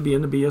have to be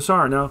in the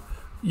BSR. Now,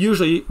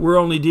 usually we're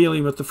only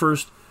dealing with the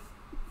first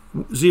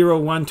 0,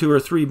 1, 2,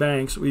 or 3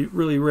 banks. We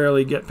really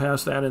rarely get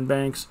past that in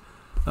banks.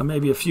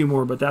 Maybe a few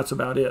more, but that's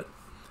about it.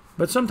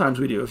 But sometimes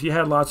we do. If you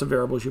had lots of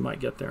variables, you might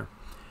get there.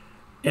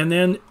 And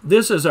then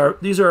these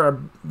are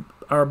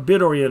our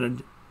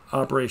bit-oriented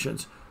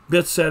operations.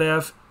 Bit set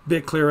F,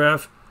 bit clear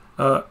F,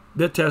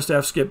 bit test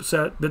F, skip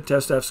set, bit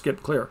test F,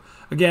 skip clear.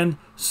 Again,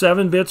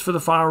 7 bits for the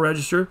file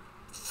register,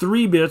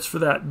 3 bits for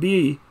that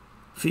B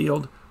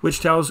field, which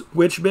tells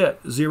which bit,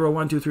 0,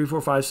 1, 2, 3,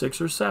 4, 5,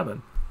 6, or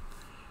 7.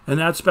 And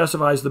that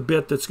specifies the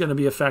bit that's going to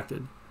be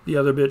affected. The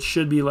other bits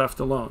should be left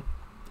alone.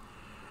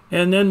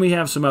 And then we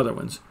have some other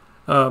ones.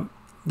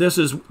 This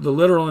is the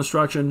literal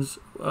instructions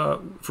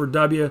for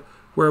W,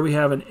 where we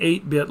have an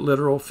 8-bit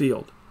literal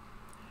field.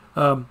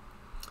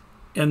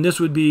 And this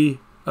would be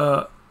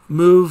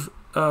move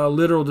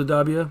literal to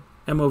W,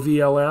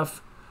 MOVLF,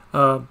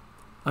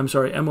 I'm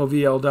sorry,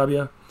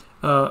 MOVLW,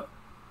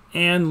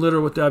 and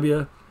literal with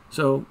W,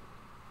 so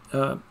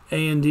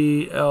AND,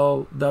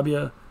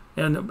 LW,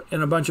 and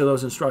a bunch of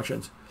those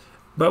instructions.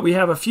 But we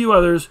have a few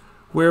others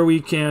where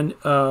we can,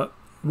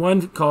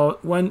 one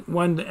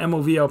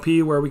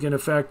MOVLP, where we can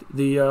affect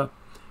the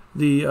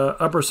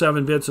upper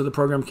 7 bits of the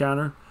program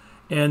counter,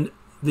 and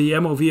the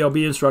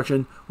MOVLB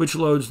instruction, which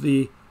loads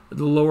the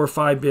lower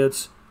 5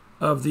 bits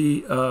of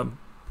the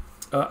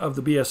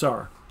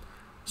BSR.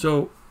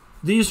 So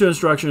these 2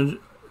 instructions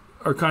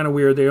are kind of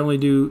weird. They only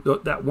do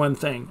that one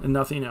thing and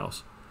nothing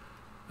else.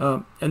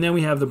 And then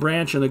we have the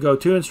branch and the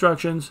go-to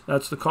instructions.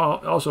 That's the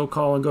call. Also,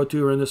 call and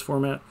go-to are in this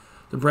format.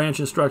 The branch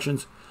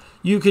instructions.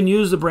 You can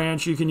use the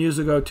branch. You can use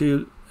the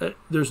go-to.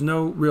 There's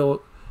no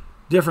real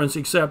difference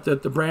except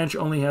that the branch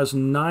only has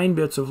 9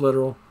 bits of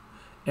literal,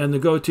 and the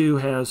go-to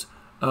has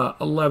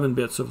 11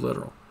 bits of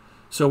literal.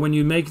 So when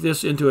you make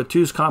this into a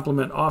 2's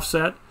complement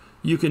offset,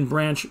 you can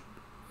branch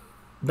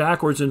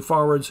backwards and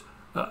forwards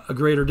a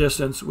greater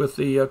distance with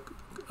the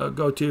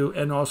go-to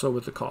and also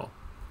with the call.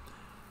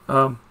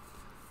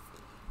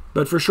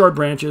 But for short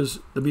branches,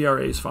 the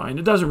BRA is fine.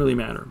 It doesn't really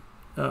matter.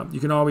 You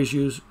can always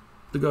use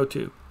the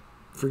go-to.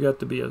 Forget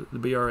the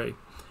BRA.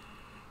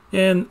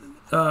 And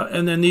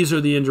then these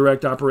are the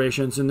indirect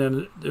operations. And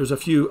then there's a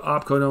few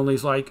opcode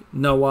onlys like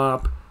no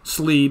op,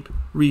 sleep,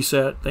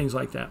 reset, things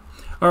like that.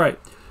 All right.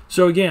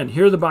 So again,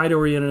 here are the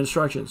byte-oriented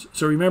instructions.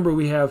 So remember,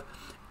 we have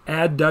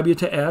add W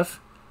to F,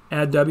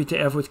 add W to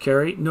F with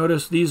carry.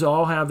 Notice these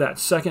all have that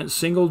second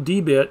single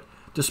D bit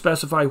to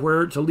specify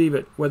where to leave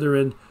it, whether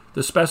in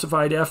the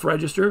specified F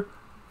register,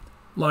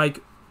 like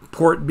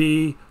port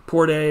B,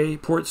 port A,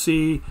 port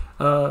C,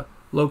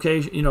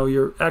 location,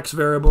 your X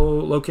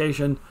variable,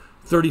 location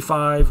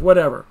 35,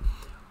 whatever.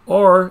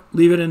 Or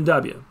leave it in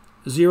W.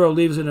 0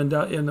 leaves it in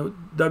the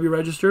W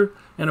register,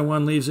 and a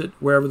 1 leaves it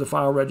wherever the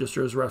file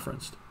register is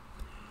referenced.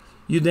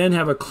 You then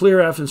have a clear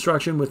F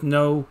instruction with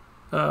no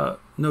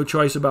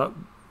choice about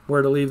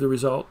where to leave the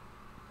result.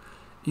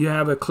 You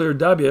have a clear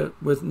W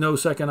with no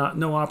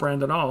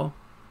operand at all.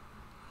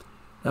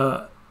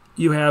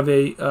 You have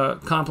a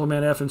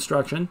complement F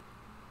instruction,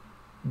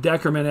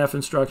 decrement F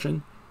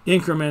instruction,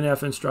 increment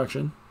F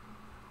instruction,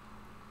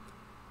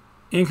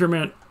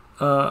 increment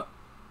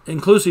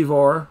inclusive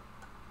OR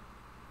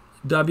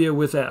W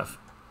with F.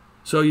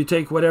 So you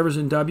take whatever's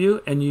in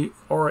W and you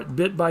OR it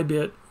bit by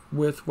bit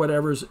with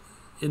whatever's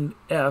in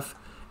F,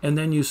 and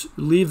then you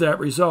leave that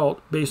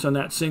result based on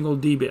that single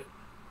D bit,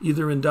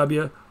 either in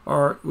W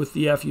or with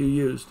the F you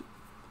used.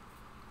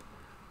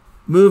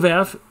 Move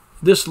F.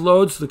 This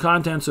loads the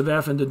contents of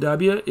F into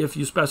W if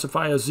you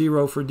specify a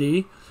 0 for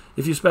D.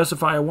 If you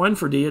specify a 1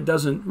 for D, it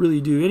doesn't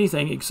really do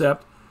anything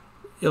except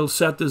it'll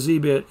set the Z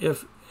bit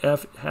if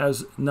F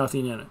has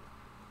nothing in it,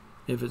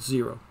 if it's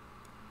 0.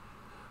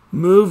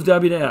 Move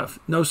W to F.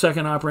 No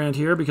second operand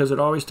here because it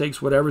always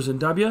takes whatever's in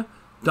W,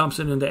 dumps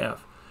it into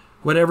F.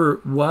 Whatever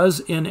was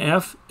in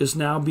F is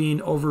now being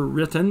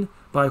overwritten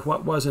by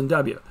what was in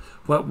W.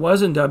 What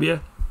was in W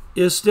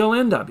is still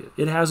in W.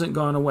 It hasn't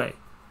gone away.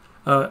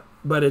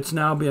 But it's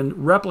now been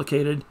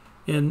replicated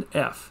in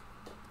F.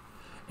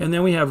 And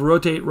then we have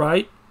rotate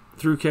right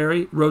through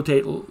carry,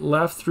 rotate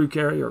left through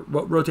carry, or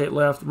rotate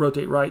left,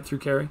 rotate right through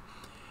carry.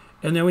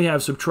 And then we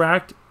have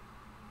subtract,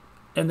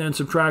 and then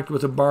subtract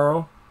with a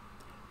borrow.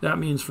 That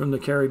means from the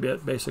carry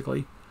bit,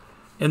 basically.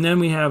 And then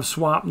we have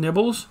swap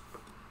nibbles.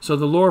 So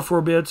the lower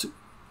 4 bits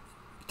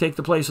take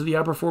the place of the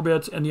upper 4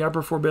 bits, and the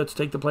upper 4 bits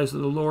take the place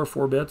of the lower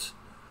 4 bits.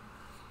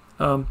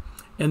 And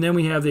then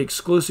we have the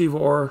exclusive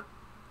OR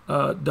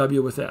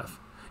W with F.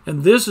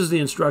 And this is the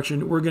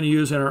instruction we're going to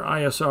use in our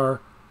ISR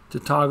to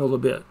toggle the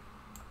bit.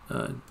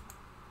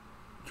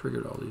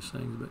 Triggered all these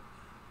things, but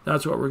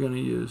that's what we're going to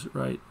use,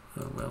 right?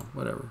 Oh, well,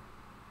 whatever.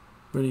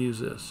 We're going to use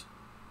this.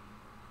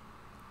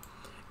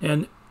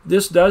 And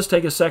this does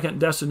take a second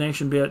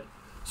destination bit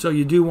So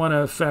you do want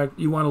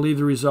to leave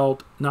the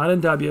result not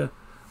in W,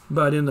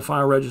 but in the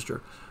file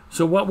register.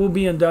 So what will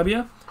be in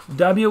W?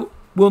 W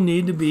will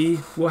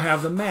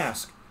have the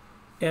mask.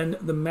 And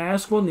the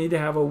mask will need to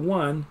have a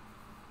 1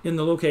 in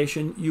the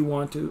location you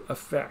want to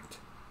affect.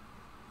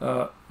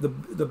 The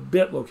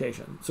bit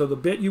location. So the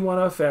bit you want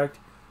to affect,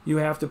 you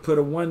have to put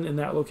a 1 in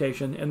that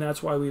location, and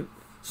that's why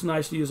it's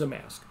nice to use a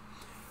mask.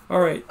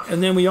 All right,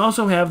 and then we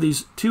also have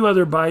these 2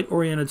 other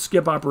byte-oriented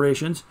skip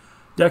operations,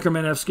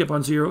 decrement F skip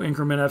on 0,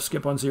 increment F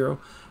skip on 0.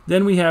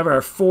 Then we have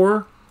our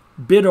 4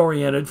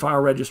 bit-oriented file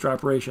register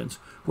operations,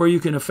 where you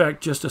can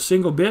affect just a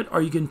single bit,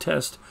 or you can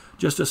test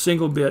just a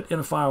single bit in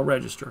a file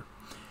register.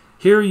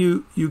 Here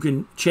you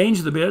can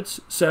change the bits,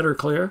 set or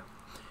clear.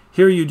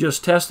 Here you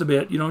just test the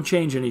bit, you don't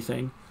change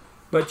anything,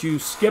 but you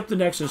skip the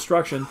next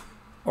instruction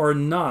or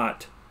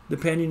not,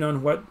 depending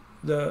on what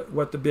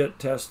the bit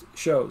test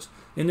shows.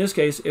 In this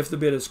case, if the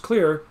bit is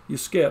clear, you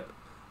skip,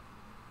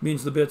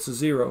 means the bit's a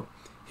 0.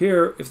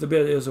 Here, if the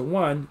bit is a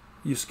 1,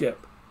 you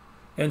skip.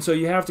 And so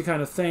you have to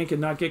kind of think and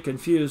not get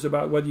confused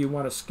about whether you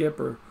want to skip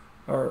or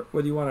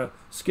whether you want to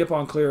skip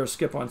on clear or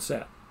skip on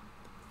set.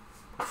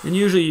 And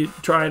usually you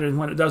try it, and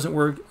when it doesn't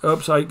work,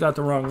 oops, I got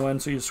the wrong one,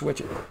 so you switch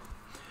it.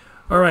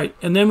 All right,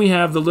 and then we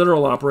have the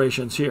literal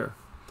operations here.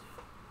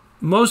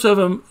 Most of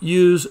them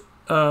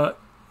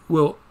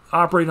will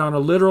operate on a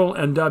literal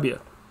and W.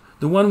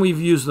 The one we've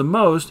used the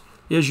most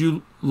is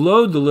you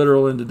load the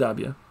literal into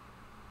W.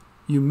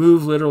 You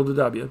move literal to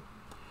W.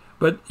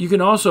 But you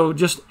can also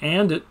just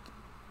AND it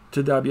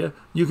to W.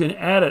 You can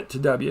add it to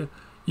W.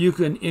 You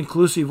can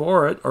inclusive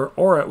OR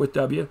it with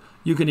W.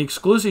 You can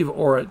exclusive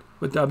OR it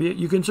with W.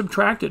 You can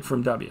subtract it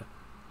from W.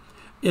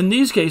 In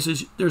these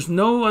cases, there's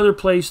no other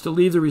place to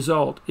leave the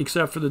result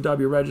except for the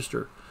W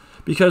register,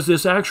 because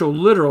this actual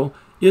literal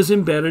is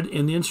embedded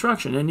in the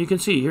instruction. And you can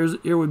see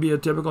here would be a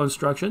typical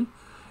instruction,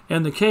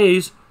 and the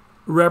K's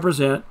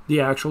represent the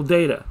actual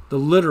data, the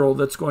literal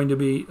that's going to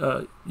be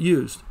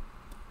used.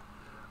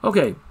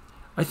 Okay,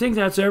 I think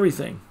that's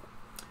everything.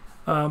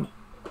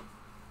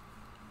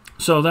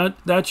 So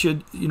that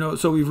should,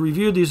 so we've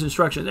reviewed these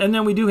instructions. And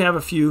then we do have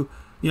a few,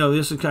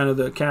 this is kind of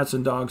the cats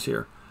and dogs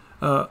here.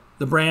 The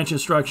branch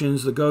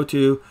instructions, the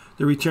go-to,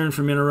 the return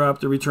from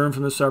interrupt, the return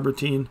from the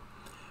subroutine.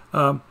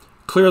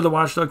 Clear the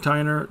watchdog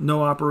timer,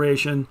 no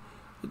operation.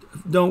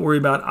 Don't worry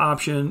about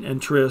option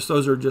and tris.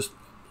 Those are just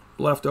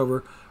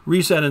leftover.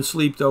 Reset and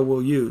sleep, though,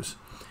 we'll use.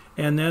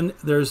 And then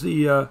there's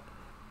the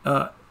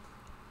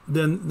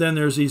then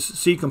there's these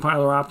C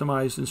compiler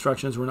optimized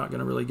instructions we're not going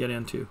to really get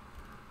into.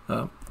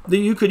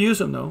 You could use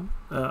them, though.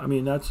 I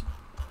mean, that's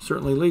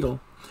certainly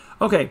legal.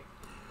 Okay.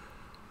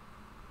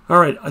 All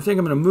right. I think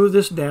I'm going to move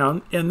this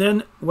down, and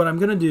then what I'm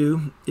going to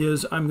do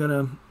is I'm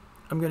going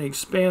to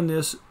expand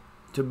this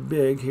to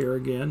big here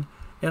again,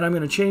 and I'm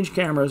going to change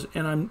cameras,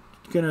 and I'm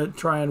going to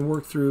try and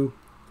work through.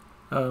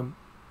 Oh,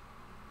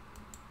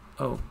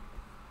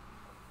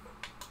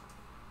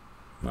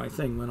 my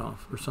thing went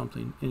off or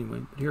something.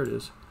 Anyway, but here it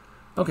is.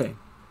 Okay.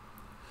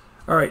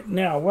 All right.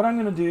 Now, what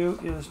I'm going to do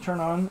is turn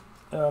on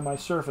my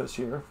surface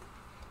here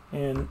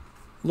and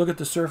look at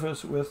the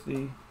surface with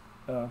the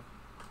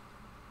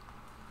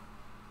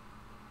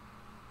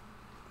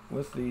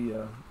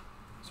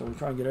so we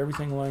try and get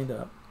everything lined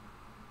up.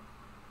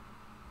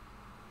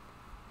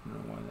 I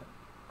don't know why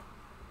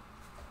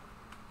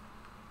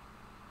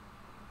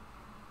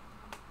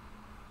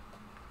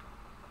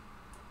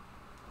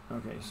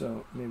that. Okay,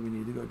 so maybe we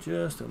need to go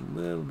just a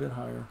little bit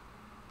higher.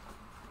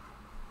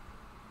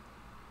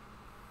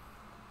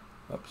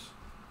 Oops.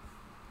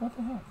 What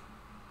the heck?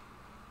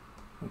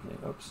 Okay,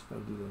 oops,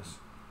 gotta do this.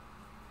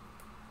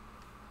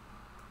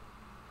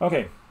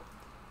 Okay,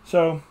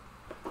 so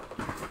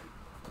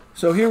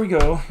here we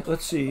go.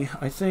 Let's see,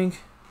 I think,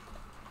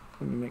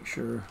 let me make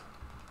sure,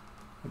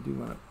 I do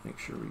want to make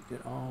sure we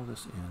get all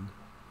this in.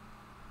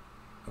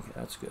 Okay,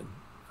 that's good.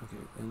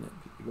 Okay, and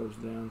it goes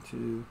down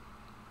to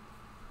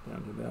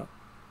about,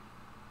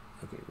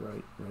 okay,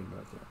 right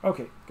about there.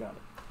 Okay, got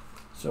it.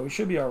 So we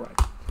should be all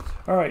right.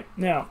 All right,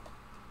 now,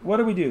 what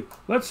do we do?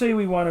 Let's say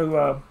we want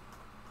to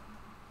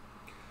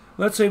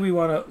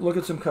look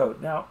at some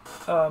code. Now,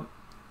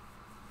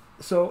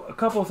 so a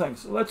couple of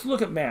things. Let's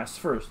look at masks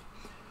first.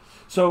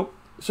 So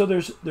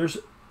there's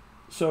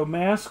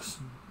masks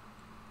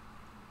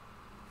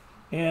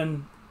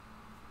and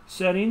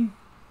setting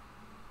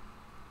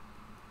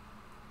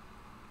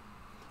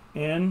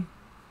and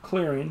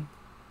clearing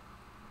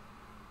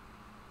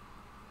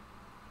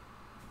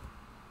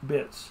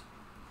bits.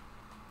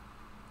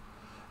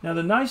 Now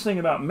the nice thing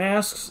about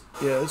masks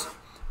is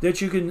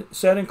that you can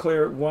set and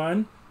clear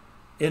one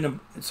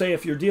say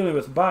if you're dealing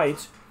with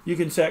bytes, you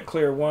can set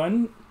clear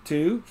 1,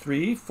 2,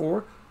 3,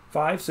 4,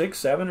 5, 6,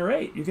 7, or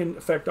 8. You can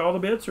affect all the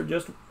bits or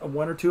just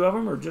 1 or 2 of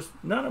them or just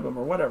none of them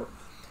or whatever.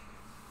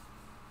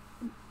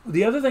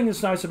 The other thing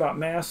that's nice about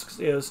masks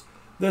is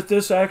that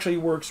this actually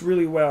works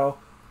really well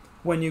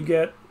when you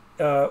get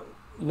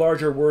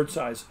larger word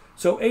size.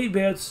 So 8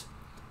 bits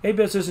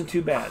isn't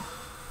too bad.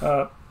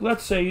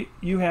 Let's say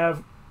you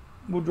have,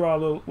 we'll draw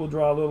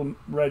a little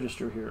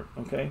register here,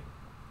 okay?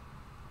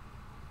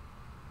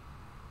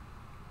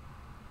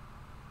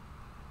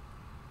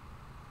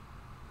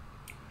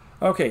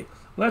 Okay,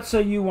 let's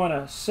say you want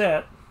to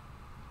set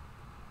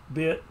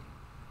bit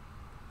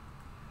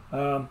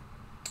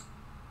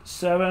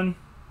 7,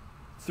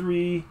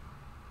 3,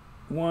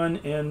 1,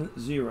 and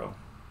 0.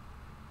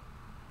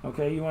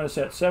 Okay, you want to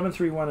set 7,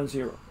 3, 1, and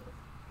 0.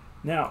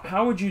 Now,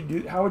 how would you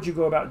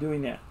go about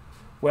doing that?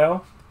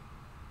 Well,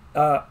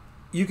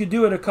 you could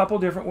do it a couple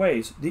different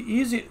ways.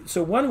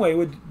 So one way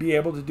would be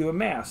able to do a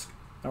mask.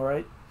 All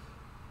right.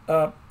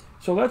 So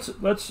let's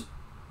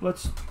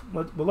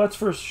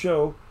first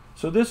show.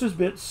 So this is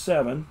bit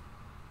 7,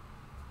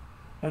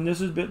 and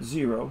this is bit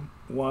 0.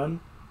 1,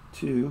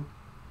 2,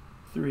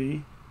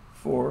 3,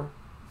 4,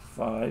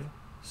 5,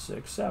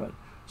 6, 7.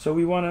 So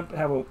we want to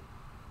have a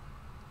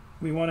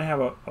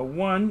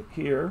 1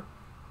 here.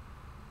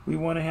 We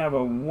want to have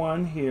a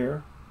 1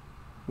 here.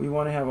 We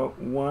want to have a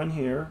 1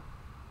 here,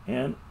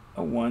 and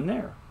a 1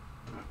 there.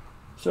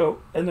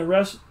 So, and the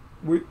rest,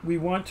 we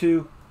want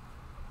to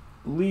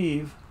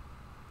leave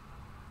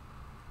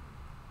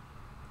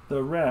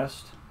the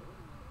rest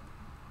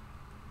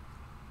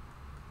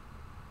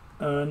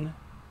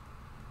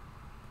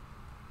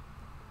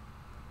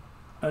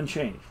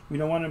unchanged. We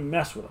don't want to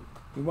mess with them.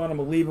 We want them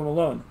to leave them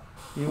alone.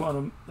 We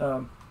want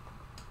them,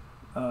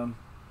 nullo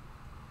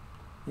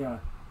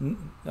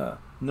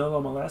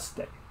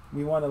moleste.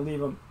 We want to leave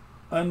them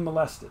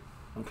unmolested.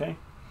 Okay.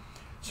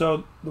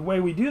 So the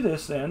way we do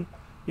this then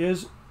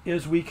is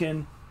we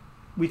can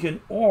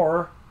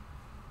OR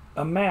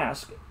a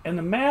mask, and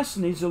the mask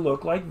needs to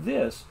look like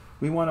this.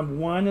 We want a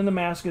 1 in the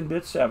mask in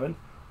bit 7.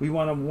 We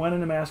want a 1 in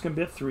the mask in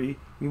bit 3.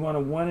 We want a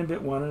 1 in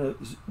bit 1 and a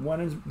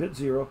 1 in bit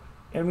 0,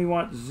 and we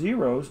want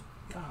zeros.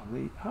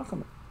 Golly, how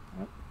come?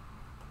 I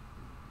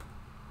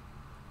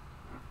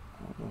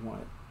don't know why.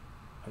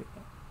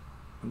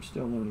 I'm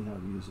still learning how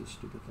to use this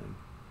stupid thing.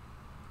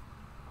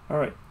 All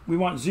right, we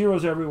want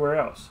zeros everywhere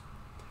else.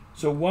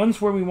 So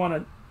 1's where we want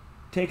to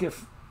take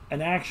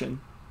an action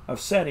of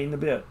setting the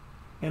bit,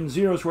 and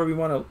 0's where we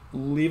want to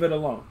leave it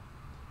alone.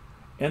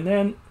 And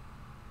then,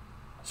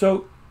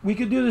 so we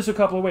could do this a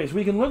couple of ways.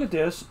 We can look at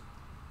this,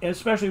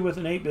 especially with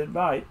an 8-bit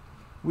byte.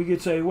 We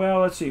could say,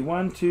 well, let's see,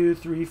 1, 2,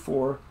 3,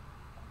 4.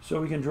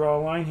 So we can draw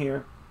a line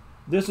here.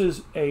 This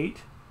is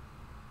 8,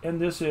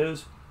 and this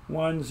is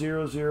 1,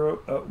 0,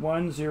 0,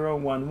 1, 0,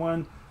 1,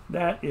 1.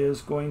 That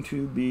is going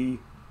to be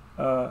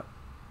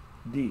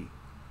D,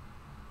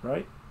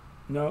 right?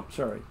 No,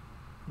 sorry,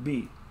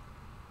 B.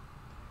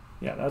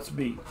 Yeah, that's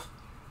B.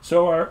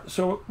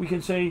 So we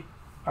can say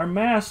our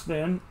mask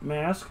then,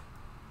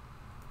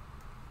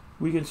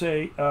 we can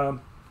say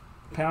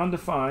pound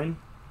define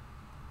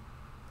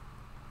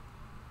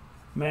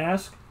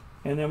mask,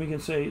 and then we can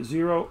say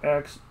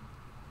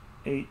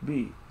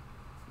 0x8b.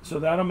 So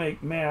that'll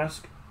make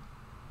mask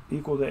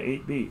equal to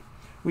 8b.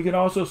 We could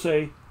also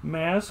say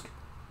mask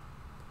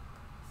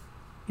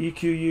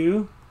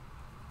EQU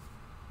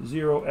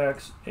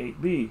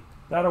 0x8b.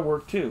 That'll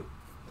work too.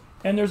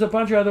 And there's a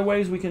bunch of other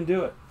ways we can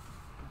do it.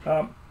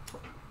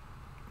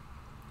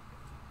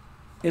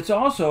 It's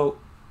also,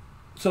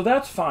 so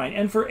that's fine.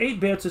 And for 8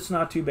 bits, it's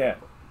not too bad.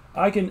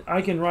 I can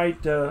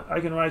write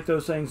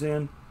those things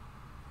in.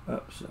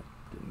 Oops,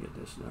 didn't get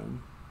this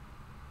done.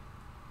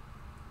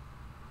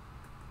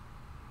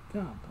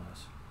 God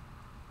bless.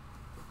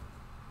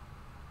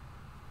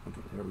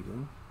 Okay, there we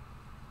go.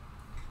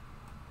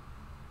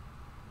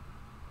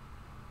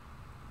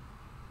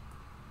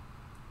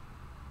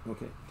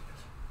 Okay,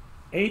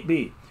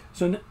 8b.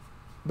 So,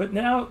 but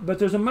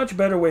there's a much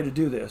better way to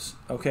do this.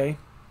 Okay,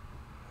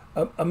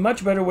 a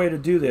much better way to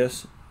do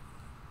this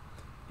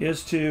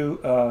is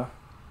to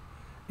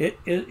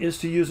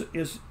use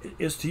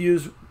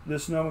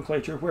this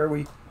nomenclature where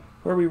we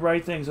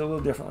write things a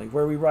little differently.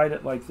 Where we write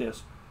it like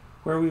this,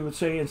 where we would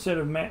say instead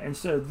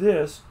of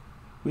this,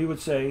 we would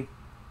say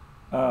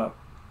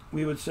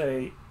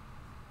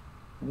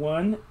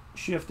 1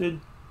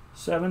 shifted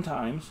 7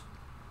 times,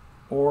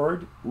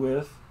 ORed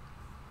with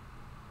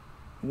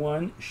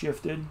 1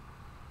 shifted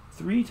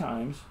 3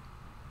 times,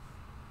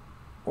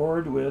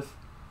 ORed with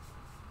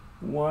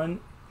 1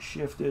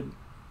 shifted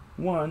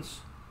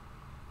once,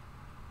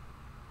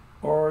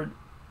 ORed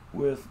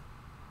with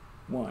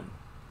 1.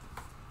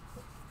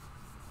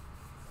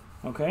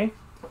 Okay?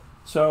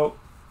 So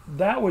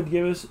that would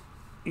give us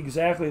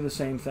exactly the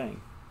same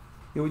thing.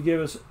 It would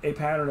give us a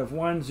pattern of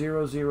 1,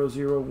 0, 0,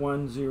 0,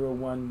 1, 0,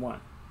 1,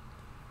 1.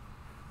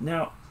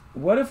 Now,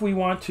 what if we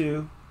want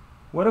to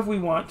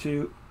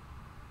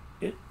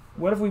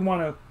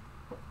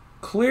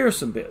clear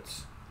some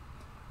bits?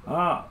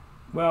 Well,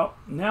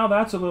 now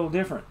that's a little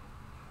different.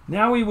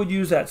 Now we would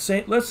use that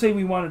same, let's say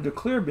we wanted to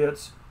clear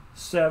bits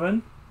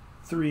 7,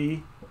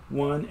 3,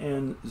 1,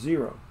 and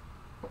 0.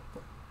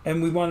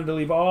 And we wanted to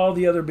leave all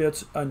the other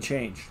bits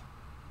unchanged.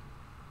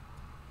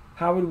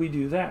 How would we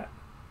do that?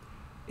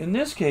 In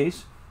this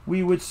case,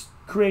 we would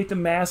create the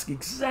mask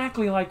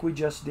exactly like we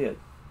just did.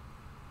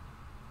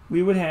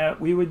 We would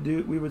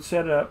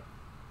set it up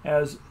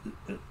as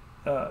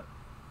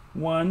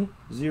 1,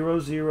 0,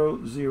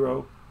 0,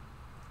 0,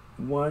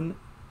 1,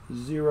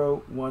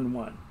 0, 1,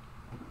 1.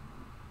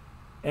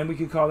 And we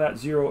could call that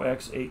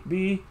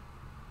 0x8b.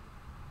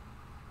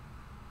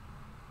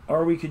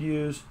 or we could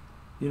use,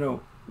 you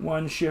know,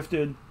 1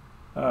 shifted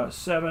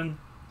 7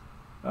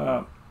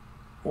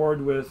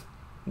 ORed with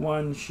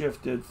 1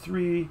 shifted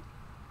 3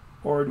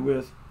 ORed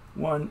with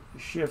 1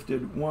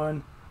 shifted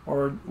 1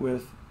 ORed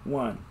with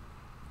 1.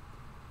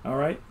 All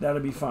right,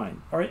 that'll be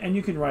fine. All right, and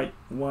you can write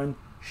 1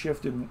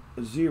 shifted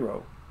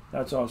 0.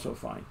 That's also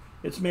fine.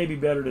 It's maybe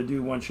better to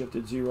do 1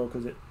 shifted 0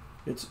 because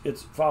it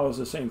follows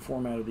the same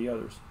format of the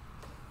others.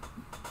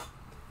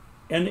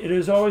 And it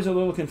is always a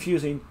little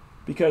confusing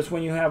because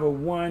when you have a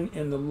 1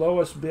 in the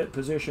lowest bit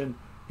position,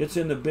 it's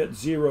in the bit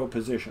 0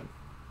 position.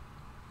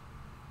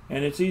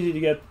 And it's easy to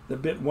get the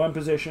bit 1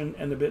 position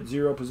and the bit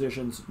 0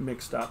 positions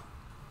mixed up.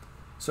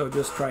 So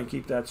just try and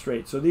keep that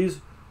straight. So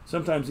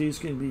sometimes these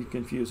can be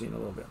confusing a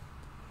little bit.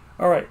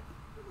 All right,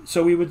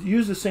 so we would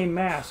use the same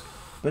mask,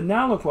 but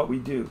now look what we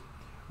do.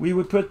 We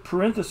would put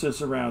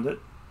parentheses around it,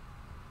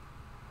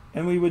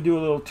 and we would do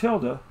a little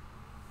tilde,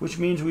 which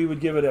means we would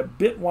give it a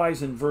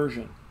bitwise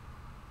inversion.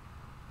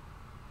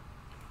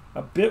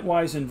 A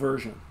bitwise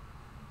inversion.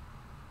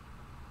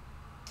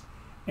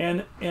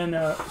 And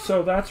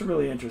so that's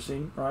really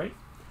interesting, right?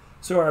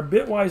 So our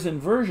bitwise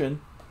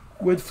inversion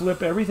would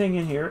flip everything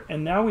in here,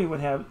 and now we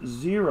would have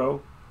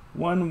 0,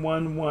 1,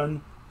 1,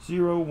 1,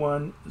 0,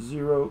 1,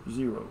 0,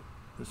 0.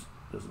 This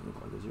doesn't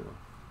look like a 0.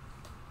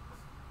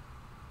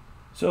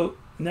 So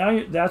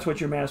now that's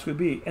what your mask would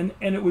be, and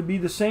it would be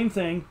the same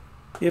thing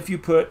if you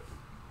put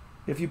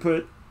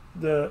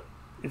the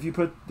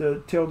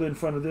tilde in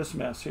front of this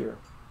mess here.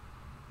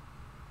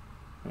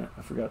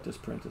 I forgot this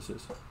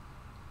parenthesis.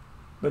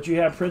 But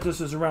you have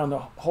parentheses around the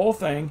whole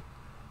thing,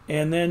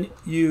 and then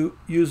you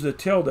use the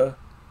tilde.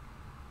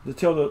 The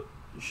tilde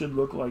should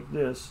look like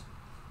this,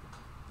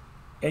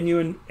 and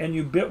you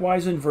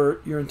bitwise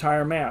invert your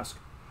entire mask.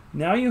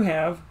 Now you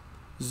have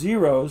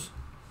zeros.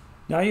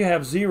 Now you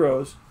have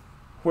zeros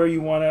where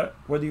you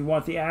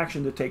want the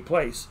action to take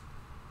place.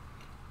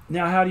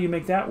 Now how do you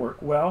make that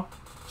work? Well,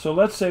 so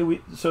let's say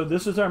so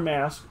this is our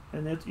mask,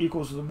 and it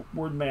equals the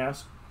word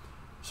mask.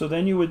 So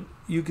then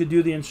you could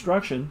do the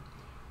instruction.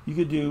 You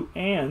could do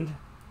and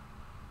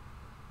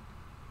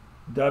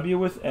W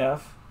with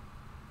F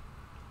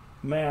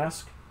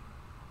mask.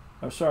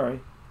 Oh, sorry.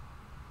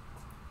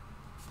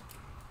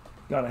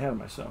 Got ahead of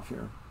myself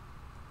here.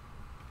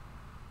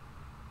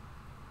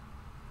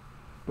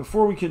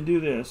 Before we can do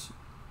this,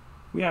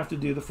 we have to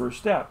do the first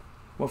step.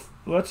 Well,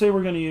 let's say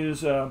we're going to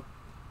use,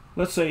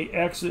 let's say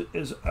X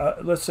is,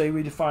 let's say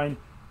we define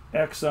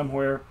X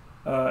somewhere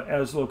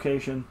as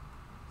location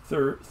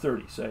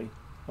 30, say.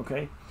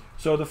 Okay?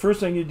 So the first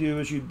thing you do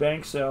is you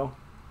bank cell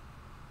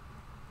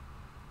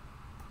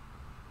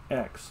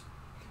X.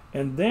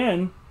 And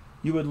then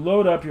you would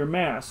load up your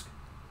mask.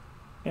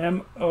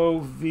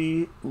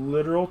 MOV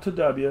literal to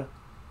W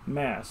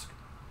mask.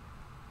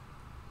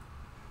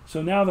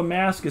 So now the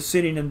mask is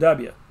sitting in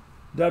W.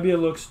 W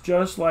looks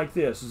just like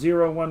this.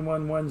 0, 1,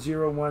 1, 1,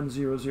 0, 1,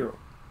 0, 0.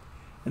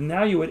 And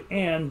now you would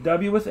AND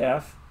W with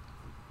F,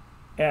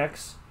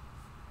 X,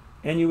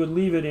 and you would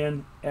leave it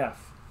in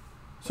F.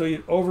 So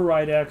you'd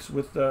override X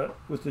with the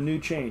new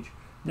change.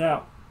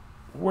 Now,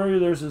 where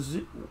there's a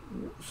Z,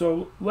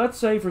 so let's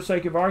say for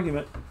sake of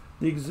argument,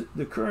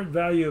 the current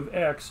value of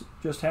X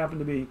just happened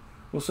to be,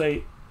 we'll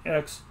say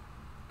X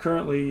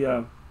currently,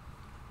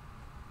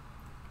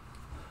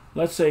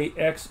 let's say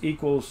X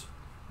equals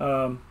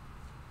 1,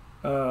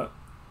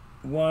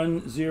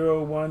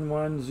 0, 1,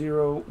 1,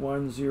 0,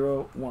 1,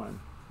 0, 1.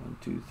 1,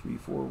 2, 3,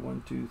 4,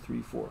 1, 2,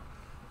 3, 4.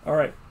 All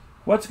right.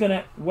 What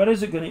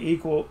is it going to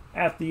equal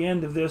at the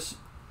end of this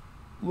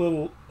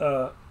little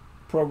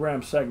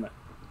program segment?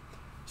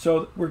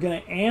 So we're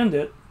going to AND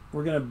it.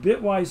 We're going to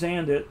bitwise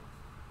AND it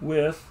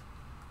with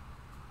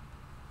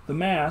the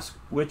mask,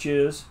 which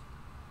is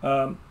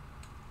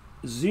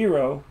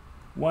 0,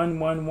 1,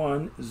 1,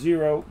 1,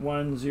 0,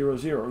 1, 0,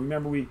 0.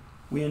 Remember,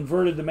 we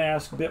inverted the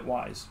mask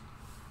bitwise.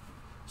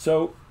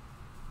 So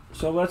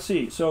let's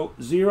see. So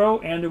 0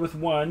 ANDed with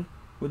 1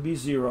 would be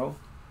 0.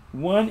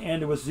 1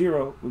 ANDed with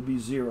 0 would be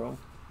 0.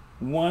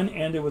 1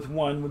 ANDed with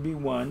 1 would be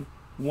 1.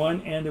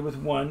 1 ANDed with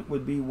 1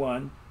 would be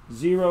 1.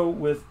 0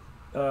 with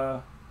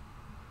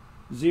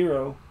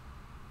 0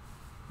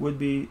 would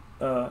be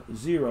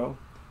 0.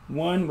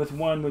 1 with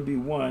 1 would be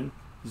 1.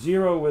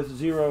 0 with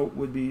 0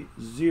 would be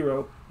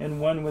 0. And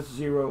 1 with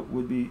 0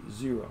 would be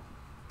 0.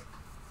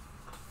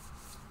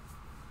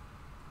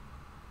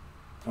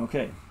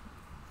 Okay.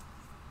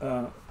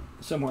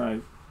 Somewhere I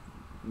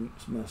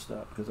messed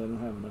up because I don't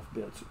have enough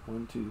bits.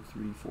 1, 2,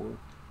 3, 4.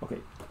 Okay.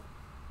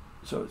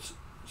 So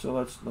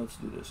let's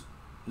do this.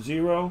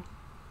 0,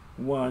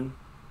 1,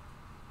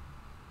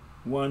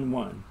 1,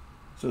 1.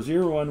 So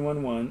 0, 1,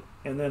 1, 1,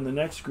 and then the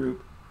next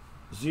group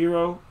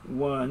 0,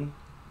 1,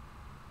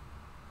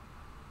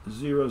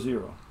 0,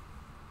 0.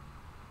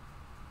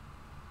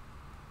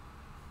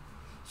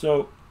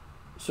 So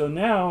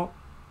now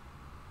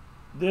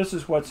this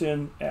is what's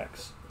in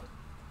X.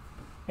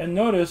 And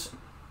notice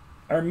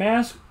our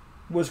mask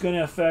was going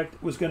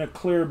to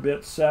clear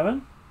bit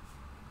 7,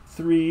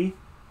 3,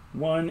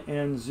 1,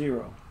 and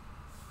 0.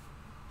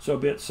 So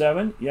bit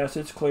 7, yes,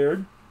 it's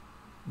cleared.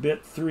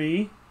 Bit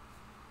 3,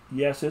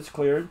 yes, it's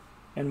cleared,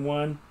 and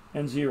 1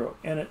 and 0.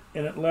 And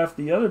it left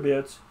the other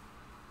bits,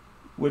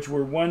 which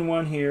were 1,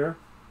 1 here,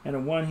 and a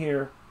 1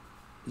 here,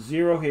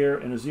 0 here,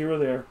 and a 0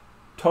 there,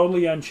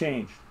 totally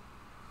unchanged.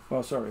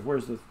 Well, sorry,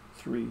 where's the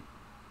 3?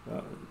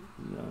 0,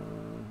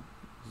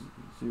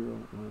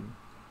 1,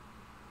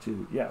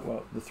 2. Yeah,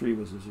 well, the 3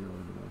 was a 0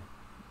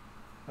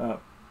 anyway.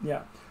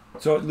 Yeah,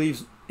 so it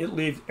leaves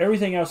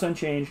everything else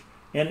unchanged,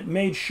 and it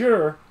made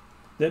sure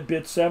that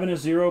bit 7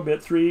 is 0,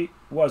 bit 3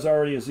 was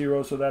already a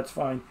 0, so that's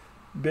fine.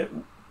 Bit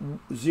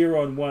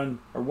 0 and 1,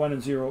 or 1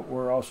 and 0,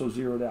 were also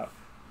zeroed out.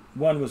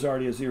 1 was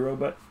already a 0,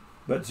 but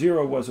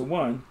 0 was a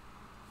 1.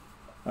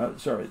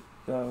 Sorry,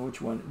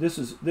 which one? This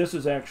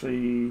is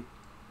actually,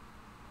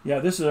 yeah,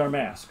 this is our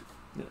mask.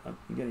 I'm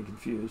getting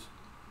confused.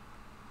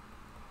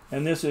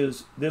 And this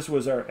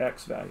was our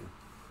X value.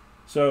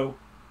 So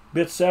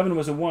bit 7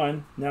 was a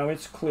 1, now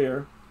it's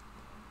clear.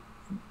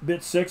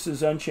 Bit 6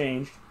 is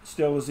unchanged,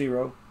 still a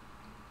 0.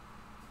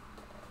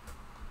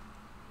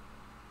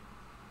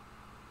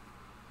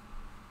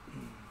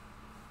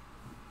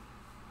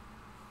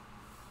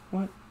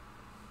 What?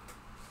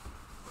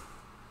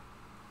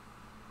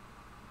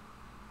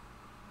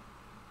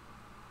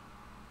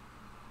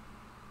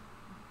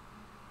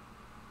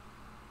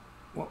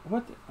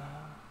 What?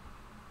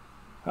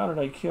 How did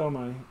I kill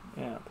my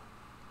app?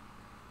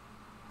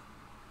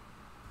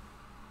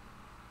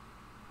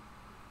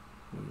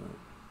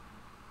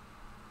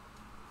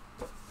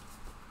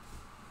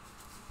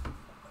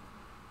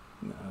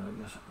 No,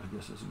 I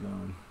guess it's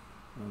gone.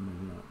 Oh,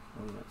 maybe not.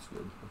 Oh, that's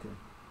good. Okay.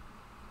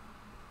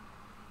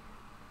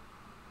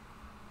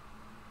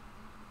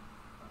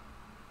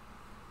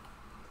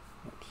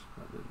 Oops,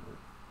 that didn't work.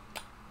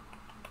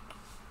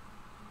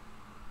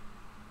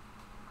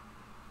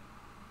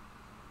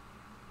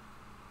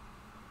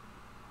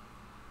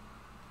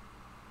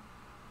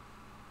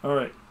 All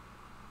right.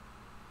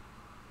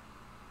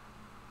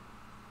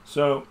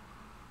 So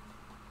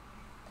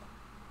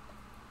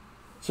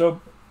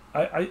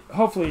I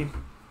hopefully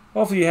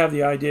you have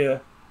the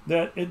idea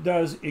that it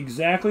does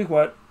exactly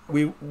what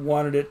we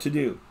wanted it to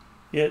do.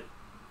 It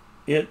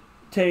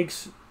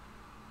takes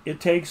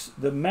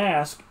the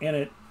mask,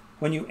 and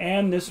when you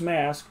AND this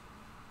mask,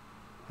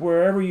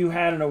 wherever you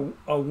had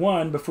a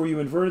 1 before you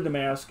inverted the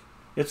mask,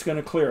 it's going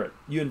to clear it.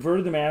 You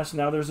inverted the mask,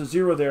 now there's a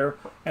 0 there,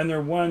 and there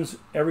are 1s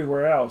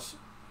everywhere else.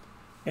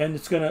 And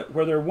it's going to,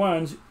 where there are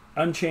 1s,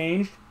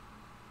 unchanged,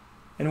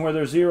 and where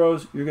there's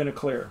 0s, you're going to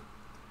clear.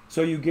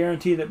 So you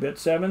guarantee that bit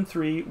 7,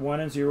 3, 1,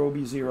 and 0 will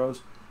be 0s,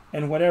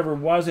 and whatever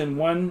was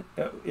in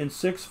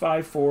 6,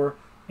 5, 4,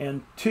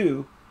 and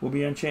 2 will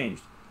be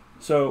unchanged.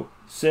 So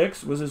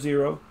 6 was a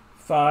 0,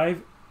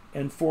 5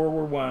 and 4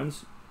 were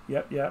 1s.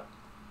 Yep.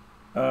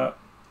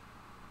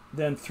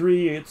 Then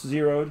 3, it's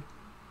zeroed.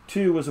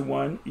 2 was a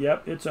 1.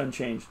 Yep, it's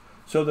unchanged.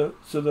 So the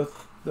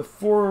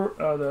 4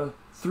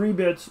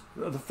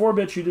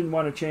 bits you didn't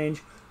want to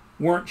change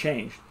weren't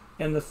changed,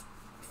 and the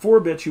 4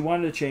 bits you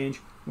wanted to change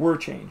were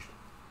changed.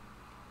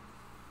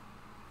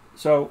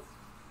 So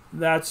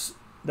that's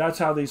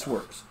how this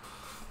works.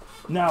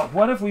 Now,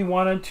 what if we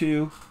wanted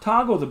to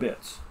toggle the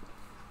bits?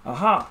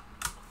 Aha.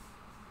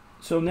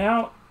 So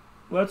now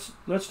let's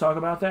talk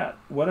about that.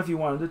 What if you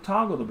wanted to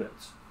toggle the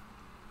bits?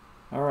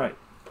 All right.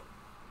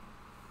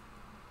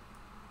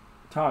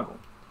 Toggle.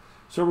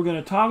 So we're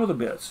going to toggle the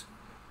bits.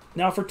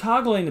 Now for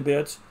toggling the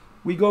bits,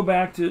 we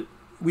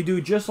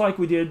do just like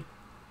we did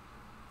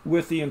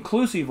with the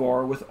inclusive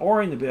OR, with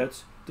ORing the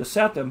bits to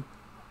set them,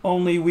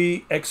 only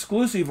we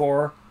exclusive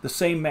OR the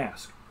same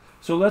mask.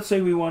 So let's say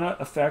we want to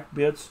affect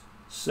bits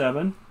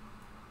 7,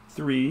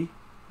 3,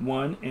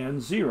 1, and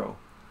 0.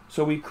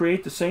 So we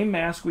create the same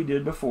mask we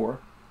did before,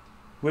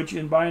 which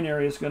in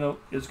binary is going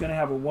to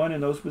have a 1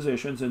 in those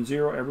positions and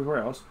 0 everywhere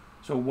else.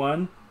 So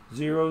 1,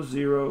 0,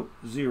 0,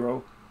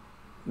 0,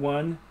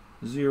 1,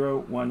 0,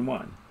 1,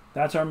 1.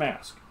 That's our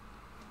mask.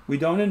 We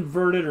don't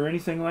invert it or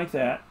anything like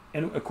that.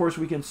 And of course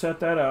we can set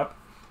that up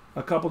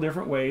a couple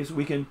different ways.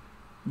 We can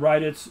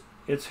write its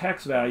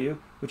hex value,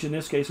 which in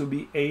this case would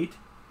be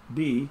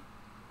 8B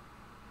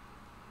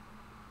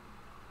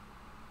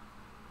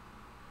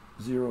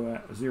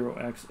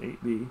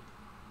 0x8b,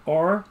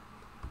 or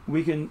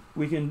we can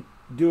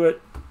do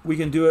it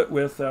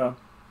with our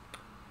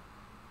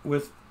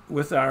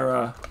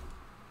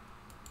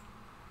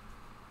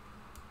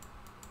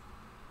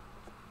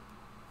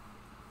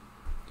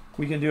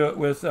we can do it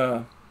with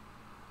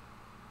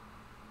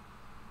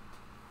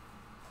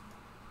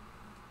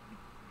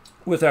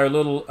our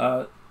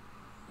little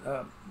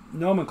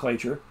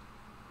nomenclature,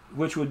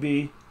 which would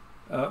be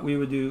we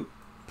would do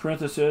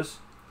parenthesis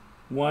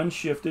 1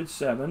 shifted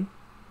 7,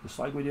 just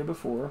like we did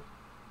before,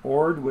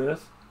 ORed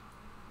with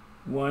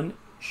 1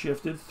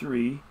 shifted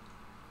 3,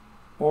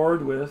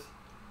 ORed with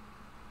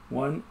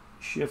 1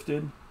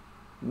 shifted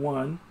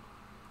 1,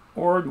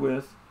 ORed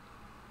with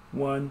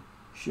 1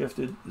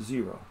 shifted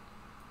 0.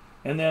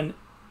 And then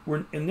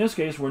in this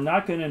case we're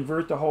not going to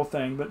invert the whole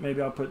thing, but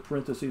maybe I'll put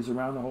parentheses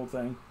around the whole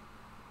thing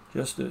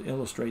just to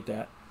illustrate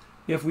that.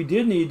 If we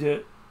did need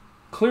to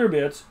clear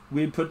bits,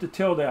 we'd put the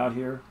tilde out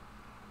here,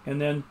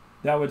 and then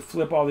that would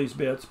flip all these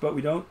bits, but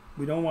we don't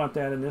want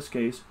that in this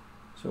case,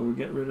 so we'll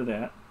get rid of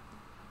that.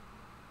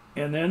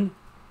 And then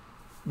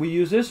we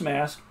use this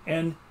mask,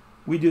 and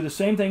we do the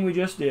same thing we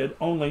just did,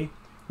 only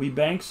we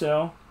bank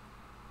cell.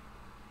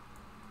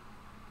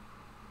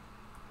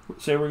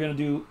 Say we're going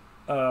to do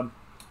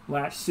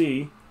latch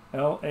C,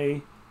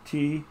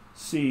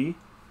 L-A-T-C,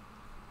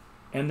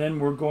 and then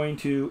we're going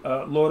to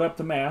load up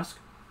the mask.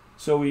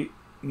 So we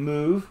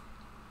move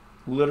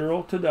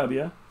literal to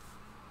W,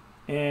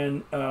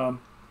 and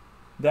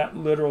that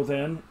literal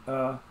then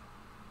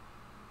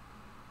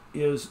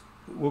is,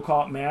 we'll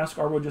call it mask,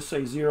 or we'll just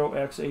say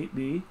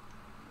 0x8b,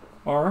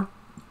 or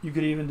you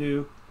could even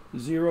do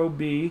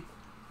 0b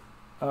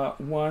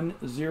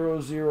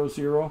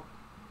 1000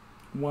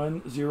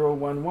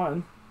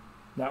 1011.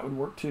 That would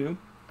work too.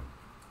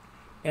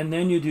 And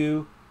then you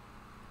do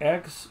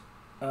X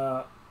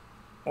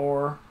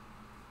or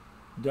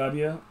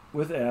W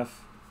with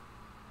F,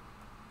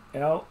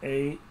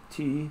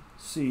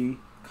 L-A-T-C,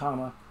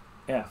 comma,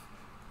 F.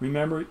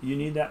 Remember, you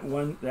need that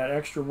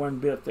extra 1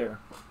 bit there.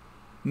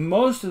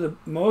 Most of the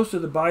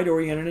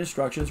byte-oriented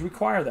instructions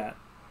require that,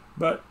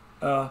 but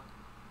the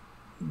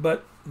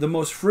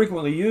most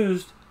frequently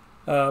used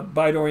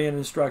byte-oriented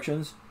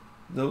instructions,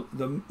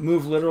 the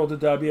move literal to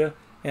W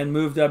and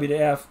move W to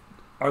F,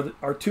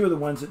 are two of the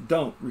ones that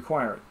don't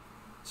require it.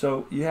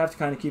 So you have to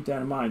kind of keep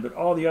that in mind. But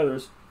all the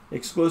others,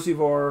 exclusive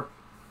OR,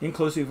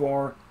 inclusive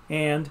OR,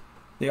 and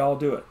they all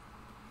do it.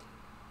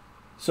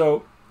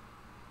 So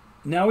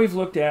now we've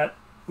looked at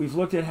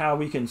how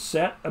we can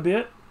set a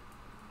bit,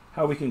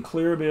 how we can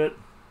clear a bit,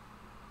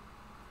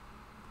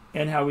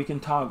 and how we can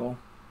toggle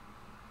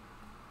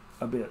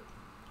a bit,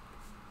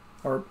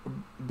 or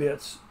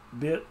bits,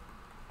 bit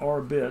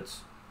or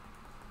bits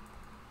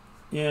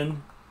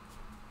in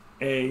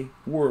a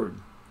word.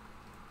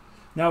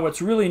 Now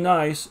what's really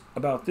nice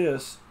about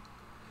this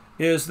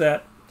is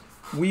that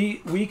we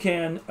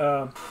can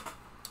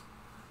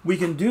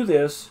do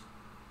this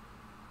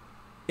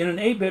in an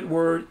 8-bit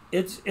word.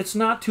 It's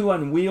not too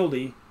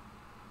unwieldy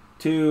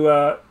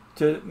to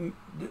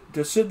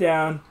sit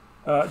down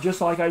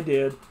just like I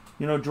did,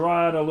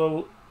 draw out a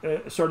little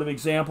sort of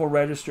example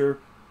register,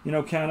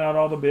 count out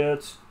all the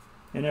bits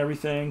and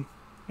everything,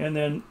 and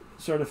then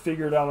sort of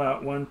figure it all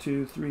out, 1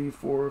 2 3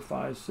 4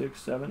 5 6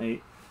 7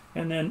 8,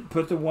 and then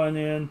put the 1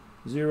 in,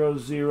 0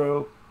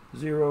 0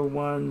 0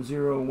 1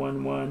 0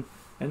 1 1,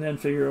 and then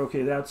figure,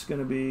 okay, that's going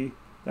to be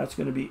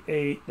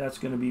 8, that's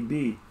going to be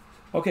B.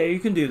 Okay, you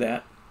can do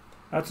that.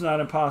 That's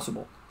not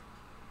impossible.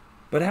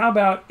 But how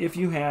about if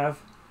you have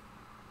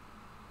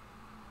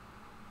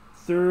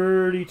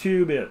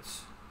 32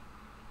 bits?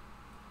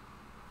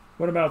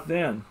 What about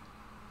then?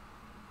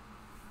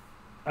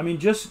 I mean,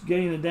 just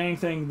getting the dang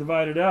thing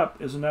divided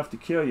up is enough to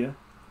kill you.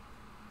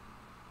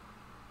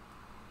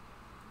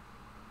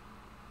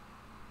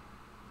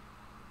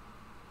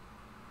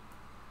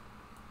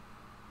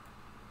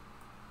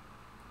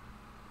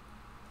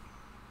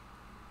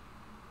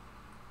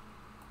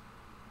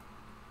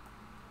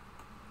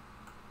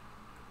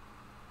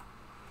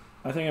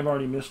 I think I've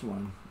already missed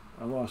one.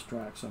 I lost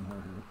track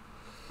somewhere here.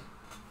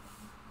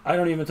 I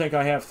don't even think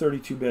I have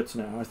 32 bits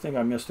now. I think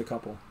I missed a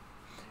couple.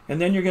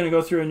 And then you're going to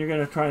go through and you're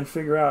going to try and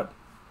figure out,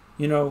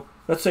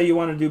 let's say you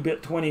want to do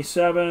bit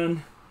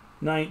 27,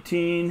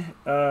 19,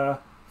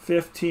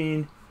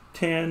 15,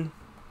 10,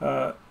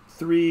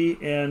 3,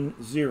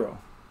 and 0.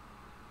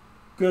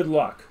 Good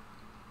luck.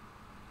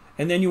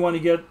 And then you want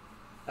to get,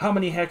 how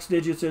many hex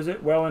digits is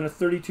it? Well, in a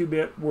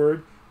 32-bit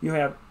word, you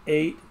have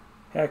 8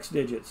 hex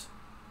digits.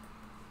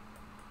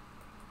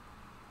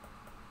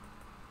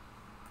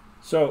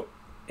 So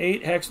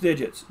 8 hex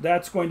digits.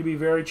 That's going to be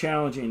very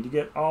challenging to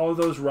get all of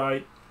those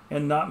right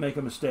and not make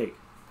a mistake.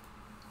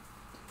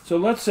 So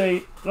let's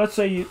make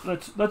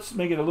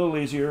it a little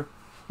easier.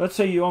 Let's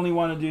say you only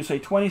want to do, say,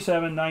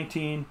 27,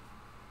 19,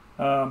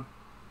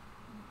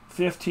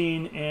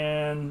 15,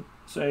 and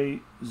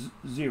say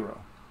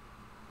 0.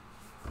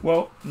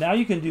 Well, now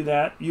you can do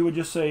that. You would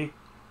just say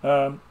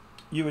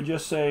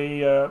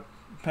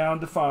pound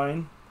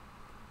define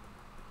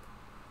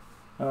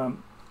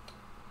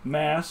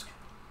mask.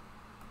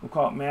 We'll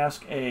call it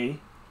mask A,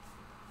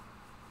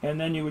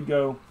 and then you would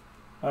go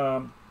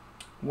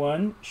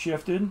 1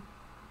 shifted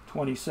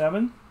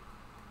 27,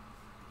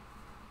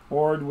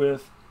 ORed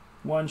with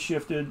 1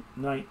 shifted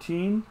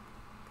 19,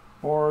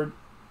 ORed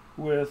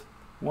with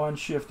 1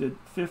 shifted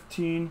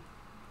 15,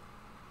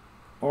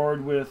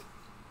 ORed with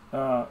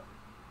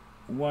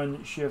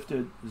 1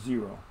 shifted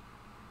 0.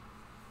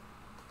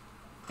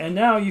 And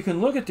now you can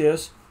look at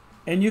this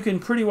and you can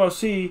pretty well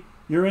see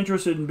you're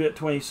interested in bit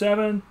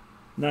 27,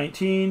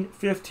 19,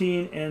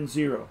 15, and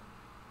 0.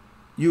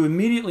 You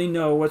immediately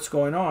know what's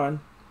going on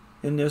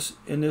in this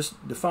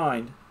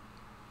defined.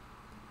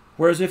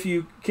 Whereas if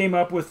you came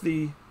up with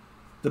the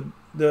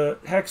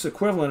hex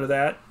equivalent of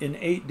that in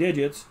 8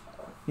 digits,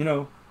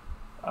 I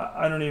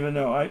don't even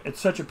know.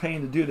 It's such a pain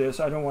to do this.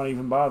 I don't want to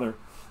even bother.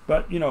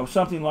 But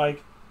something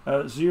like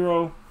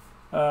 0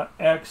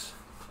 x.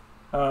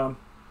 So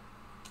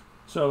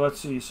let's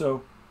see.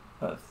 So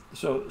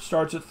so it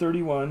starts at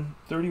 31,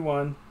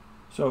 31,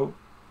 so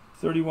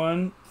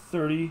 31,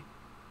 30,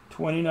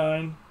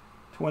 29,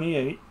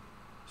 28.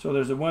 So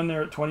there's a 1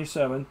 there at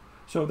 27.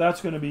 So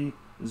that's going to be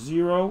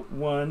 0,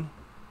 1,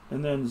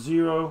 and then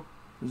 0,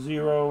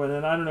 0, and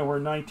then I don't know where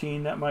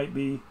 19, that might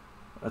be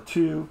a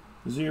 2,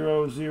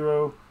 0,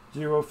 0,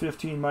 0,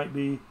 15 might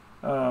be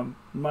 4,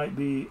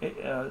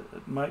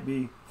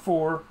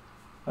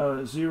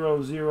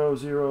 0, 0,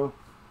 0,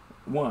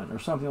 1, or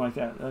something like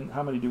that. And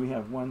how many do we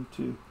have? 1,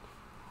 2,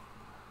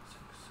 6,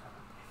 7,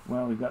 8.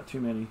 Well, we've got too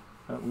many.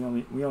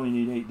 We only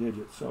need 8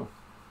 digits. So,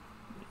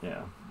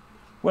 yeah,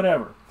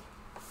 whatever.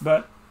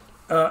 But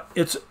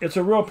it's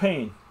a real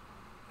pain.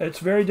 It's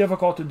very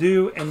difficult to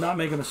do and not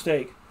make a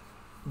mistake.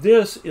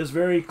 This is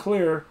very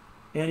clear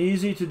and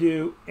easy to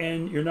do,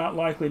 and you're not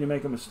likely to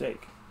make a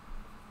mistake.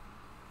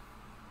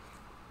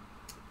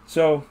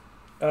 So,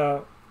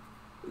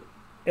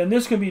 and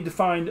this can be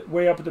defined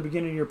way up at the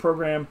beginning of your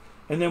program,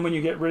 and then when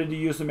you get ready to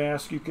use the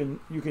mask, you can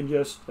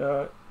just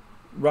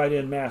write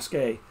in mask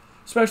A.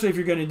 Especially if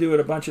you're going to do it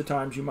a bunch of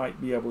times, you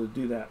might be able to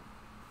do that.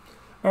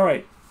 All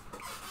right.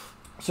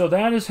 So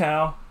that is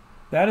how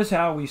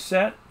we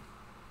set,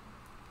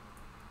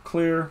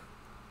 clear,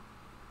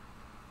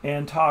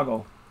 and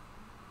toggle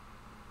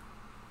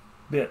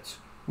bits.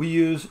 We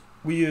use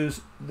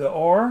the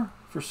OR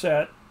for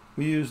set,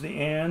 we use the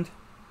AND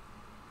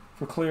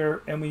for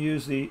clear, and we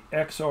use the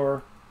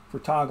XOR for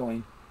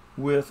toggling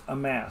with a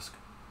mask.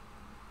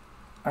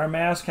 Our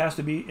mask has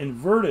to be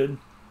inverted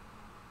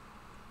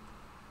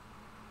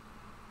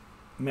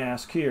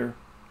mask here,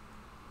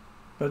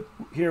 but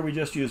here we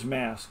just use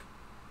mask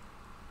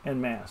and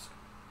mask.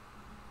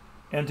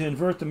 And to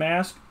invert the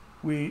mask,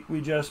 we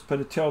just put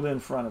a tilde in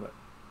front of it,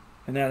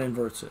 and that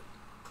inverts it.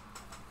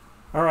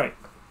 All right.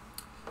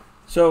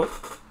 So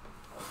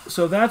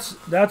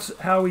that's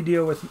how we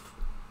deal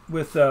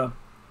with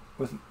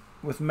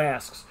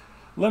masks.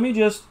 Let me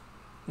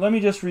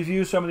just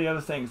review some of the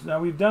other things. Now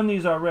we've done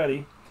these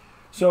already,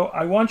 so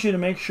I want you to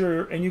make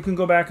sure, and you can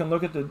go back and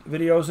look at the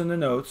videos and the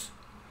notes.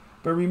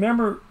 But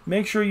remember,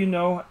 make sure you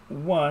know,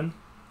 one,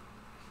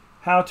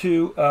 how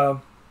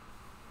to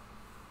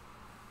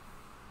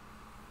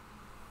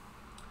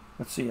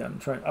let's see. I'm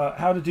trying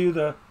how to do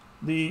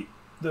the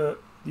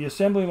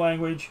assembly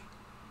language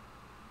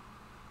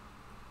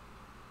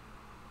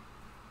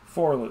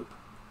for loop.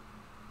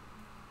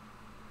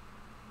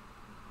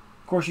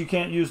 Of course, you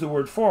can't use the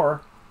word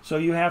for, so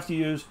you have to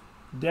use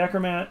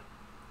decrement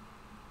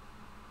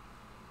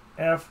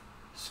F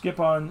skip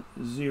on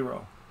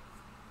 0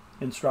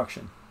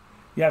 instruction.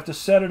 You have to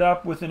set it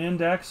up with an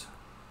index.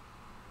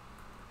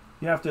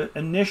 You have to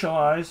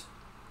initialize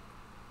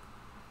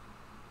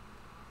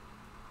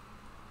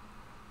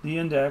the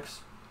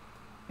index,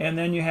 and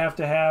then you have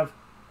to have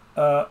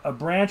a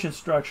branch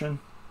instruction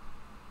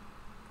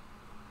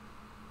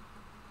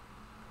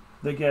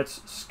that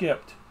gets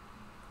skipped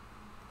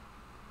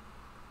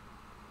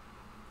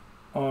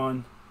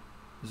on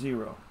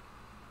 0.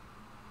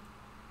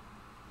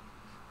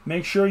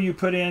 Make sure you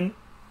put in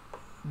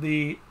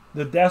the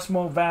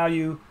decimal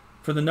value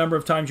for the number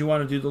of times you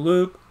want to do the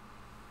loop.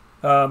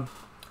 And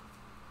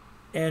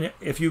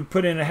if you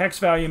put in a hex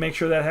value, make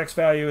sure that hex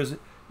value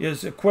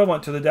is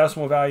equivalent to the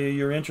decimal value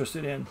you're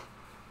interested in.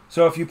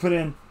 So if you put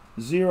in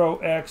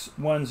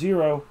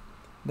 0x10,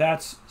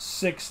 that's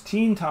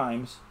 16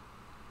 times,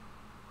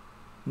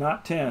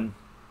 not 10.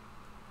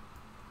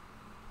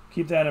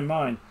 Keep that in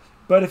mind.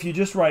 But if you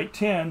just write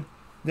 10,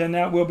 then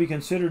that will be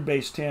considered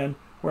base 10,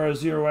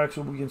 whereas 0x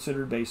will be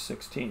considered base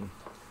 16.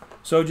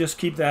 So just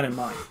keep that in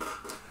mind.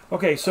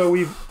 Okay, so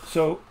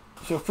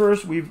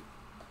first we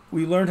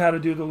learned how to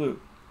do the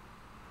loop.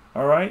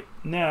 All right.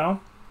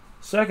 Now,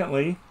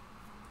 secondly,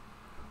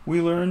 we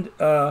learned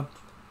how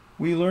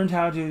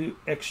to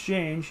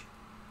exchange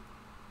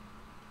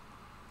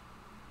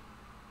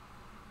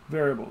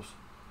variables.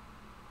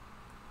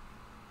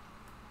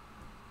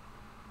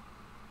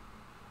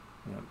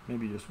 Yeah,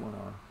 maybe just one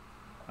R.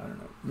 I don't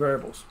know.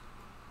 Variables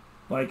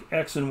like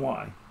X and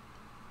Y,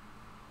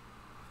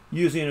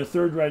 using a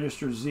third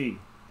register Z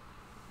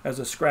as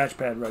a scratch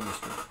pad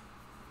register.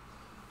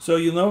 So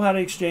you know how to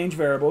exchange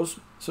variables,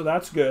 so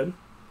that's good.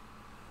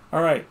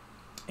 All right,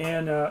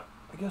 and I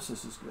guess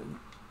this is good.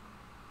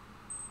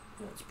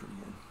 Yeah, it's pretty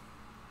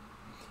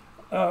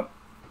good.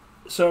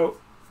 So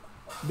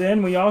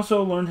then we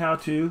also learned how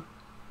to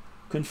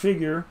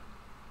configure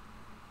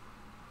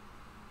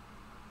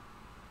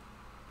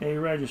a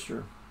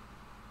register.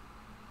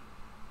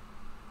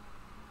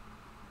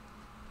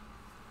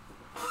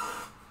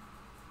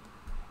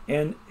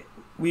 And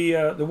we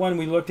the one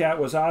we looked at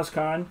was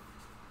OSCON,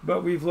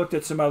 but we've looked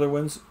at some other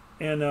ones,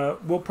 and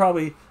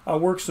I'll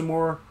work some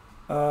more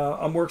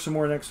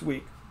next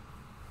week,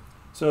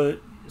 so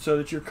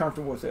that you're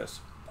comfortable with this.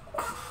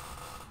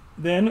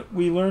 Then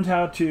we learned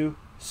how to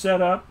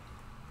set up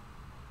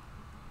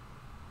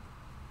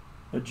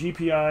a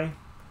GPIO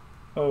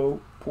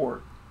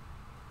port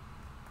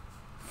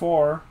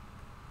for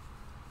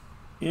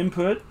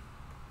input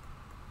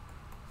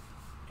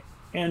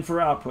and for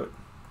output.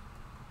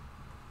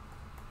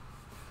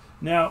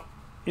 Now,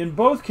 in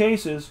both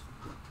cases,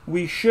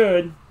 we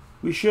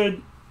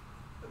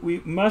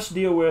must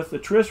deal with the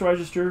tris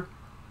register,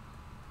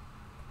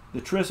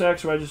 the tris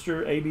X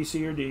register, A, B,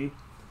 C, or D,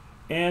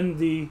 and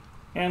the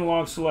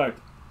analog select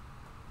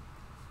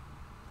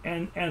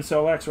and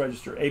ANSEL X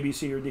register, A, B,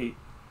 C, or D.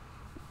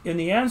 In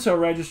the ANSEL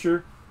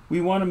register,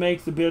 we want to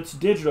make the bits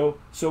digital,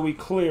 so we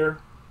clear.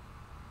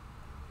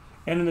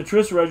 And in the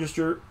tris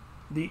register,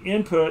 the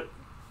input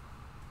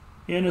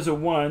in is a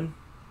 1,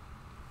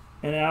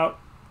 and out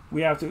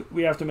we have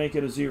to make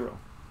it a 0.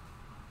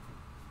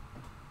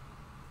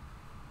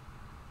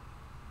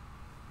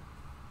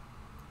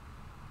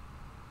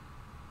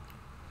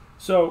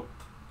 So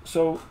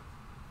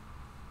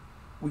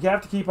we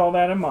have to keep all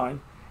that in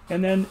mind,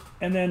 and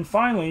then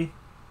finally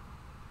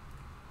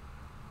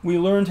we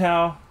learned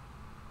how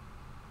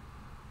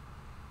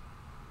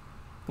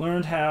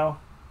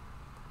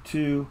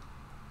to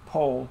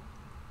poll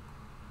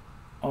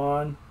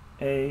on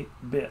a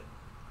bit.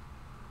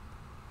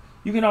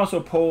 You can also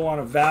poll on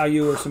a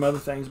value or some other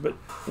things, but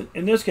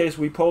in this case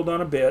we polled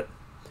on a bit,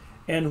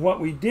 and what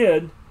we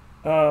did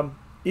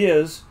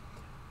is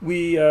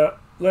we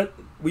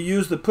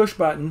used the push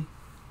button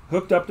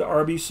hooked up to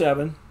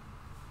RB7.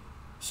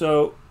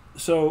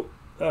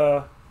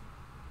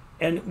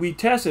 And we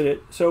tested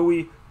it. So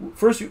we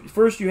first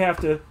you have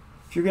to,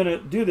 if you're going to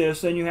do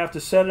this, then you have to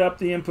set up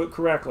the input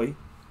correctly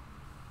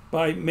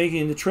by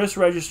making the tris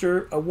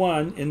register a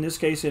 1, in this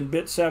case in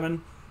bit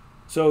 7.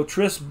 So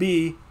tris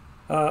B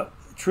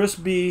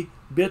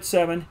bit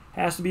 7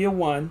 has to be a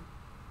 1.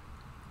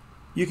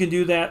 You can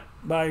do that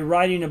by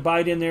writing a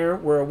byte in there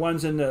where a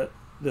 1's in the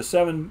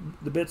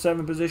bit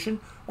 7 position,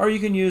 or you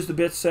can use the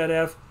bit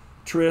setf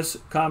tris,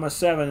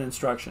 7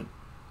 instruction.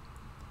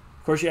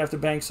 Of course, you have to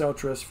bank cell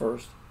tris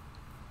first.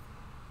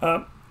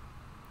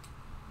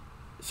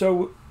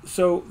 So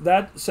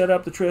that set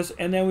up the tris,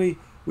 and then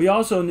we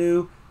also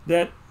knew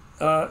that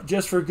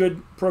just for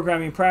good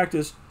programming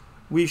practice,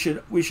 we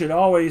should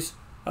always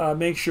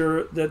make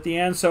sure that the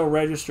ANSEL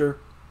register,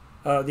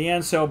 the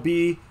ANSEL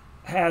B,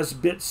 has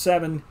bit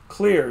 7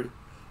 cleared.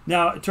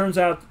 Now it turns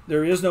out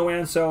there is no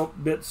ANSEL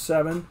bit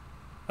 7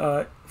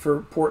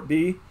 for port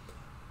B,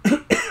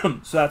 so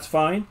that's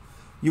fine.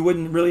 You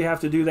wouldn't really have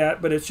to do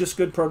that, but it's just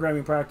good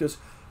programming practice,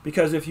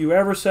 because if you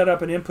ever set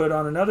up an input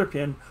on another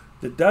pin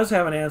that does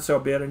have an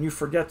ANSEL bit and you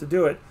forget to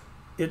do it,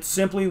 it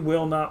simply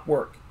will not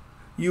work.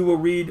 You will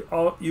read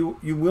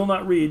you will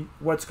not read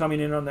what's coming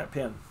in on that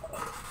pin,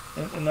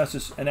 unless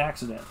it's an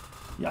accident.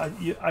 Yeah,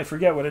 I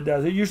forget what it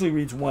does. It usually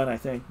reads 1, I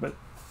think, but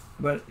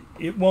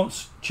it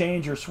won't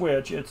change or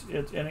switch. And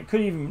it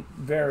could even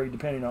vary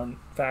depending on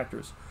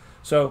factors.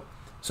 So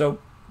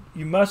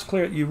you must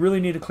clear. You really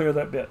need to clear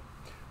that bit.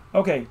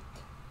 Okay,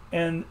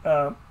 and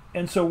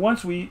so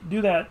once we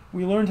do that,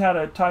 we learned how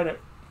to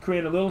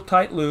create a little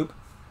tight loop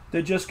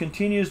that just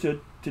continues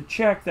to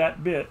check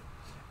that bit.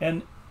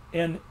 And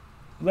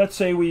let's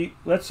say we're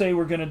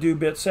going to do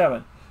bit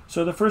 7.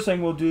 So the first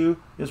thing we'll do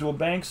is we'll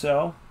bank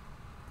cell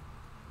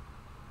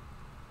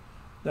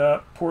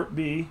the port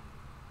B.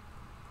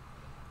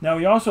 Now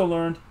we also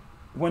learned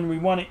when we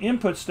want to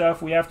input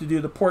stuff, we have to do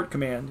the port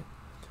command.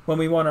 When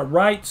we want to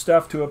write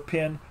stuff to a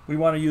pin, we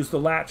want to use the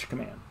latch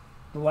command,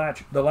 the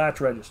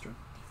latch register.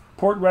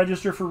 Port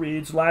register for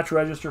reads, latch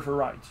register for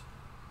writes.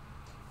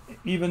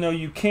 Even though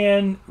you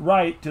can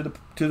write to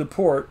the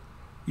port,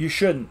 you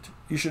shouldn't.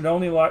 You should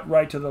only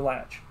write to the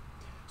latch.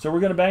 So we're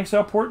going to bank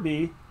cell port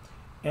B,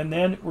 and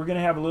then we're going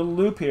to have a little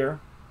loop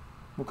here.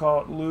 We'll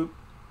call it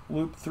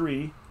loop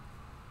 3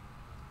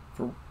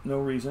 for no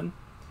reason.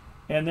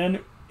 And then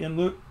in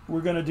loop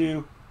we're going to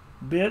do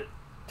bit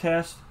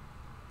test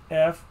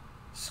F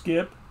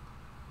skip.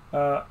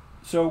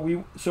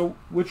 So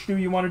which do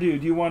you want to do?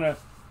 Do you want to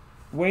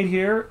wait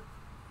here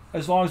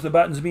as long as the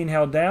button's being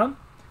held down?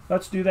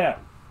 Let's do that.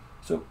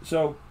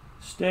 So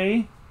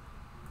stay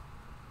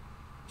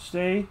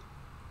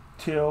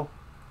till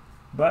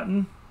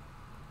button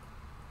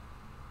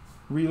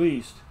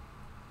released.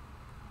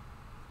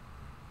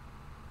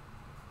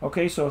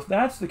 Okay, so if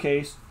that's the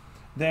case,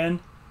 then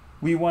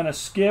we want to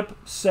skip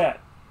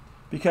set,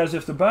 because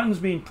if the button's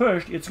being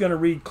pushed, it's going to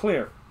read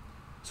clear.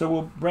 So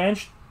we'll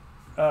branch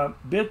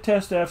bit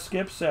test F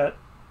skip set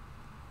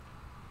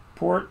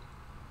port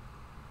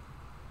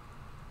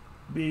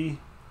B,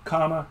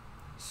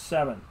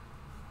 7.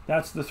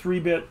 That's the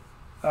 3-bit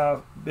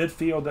bit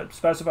field that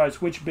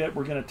specifies which bit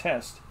we're going to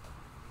test.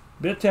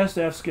 Bit test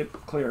F skip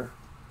clear,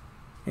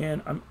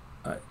 and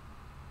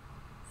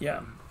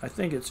I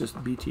think it's just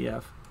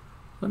BTF.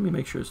 Let me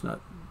make sure it's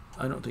not.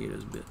 I don't think it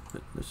is bit,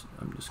 but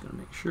I'm just going to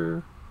make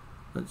sure.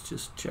 Let's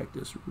just check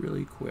this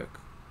really quick.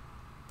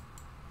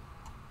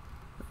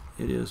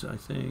 It is, I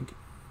think,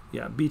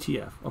 yeah,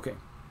 BTF. Okay,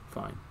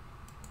 fine.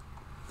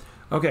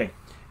 Okay,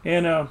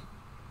 and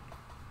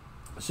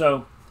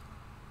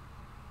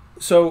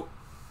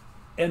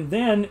and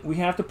then we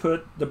have to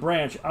put the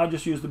branch. I'll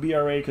just use the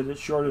BRA because it's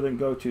shorter than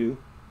goto.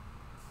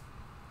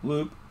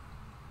 Loop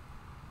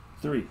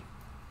 3.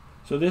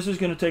 So this is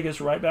going to take us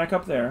right back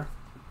up there.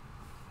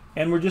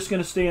 And we're just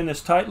going to stay in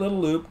this tight little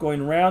loop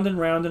going round and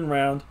round and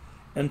round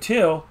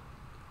until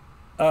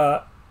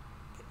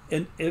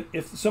and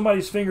if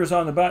somebody's finger's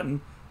on the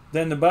button,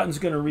 then the button's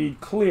going to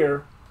read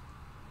clear,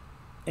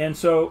 and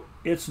so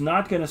it's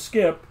not going to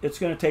skip, it's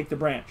going to take the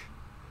branch.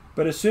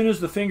 But as soon as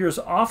the finger's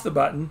off the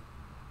button,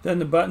 then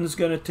the button's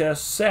going to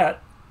test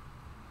set,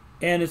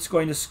 and it's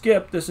going to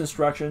skip this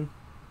instruction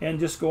and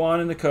just go on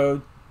in the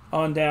code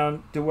on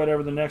down to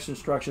whatever the next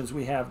instructions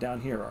we have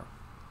down here are.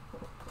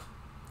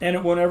 And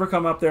it won't ever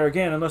come up there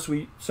again unless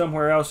we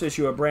somewhere else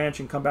issue a branch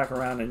and come back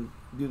around and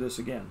do this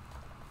again.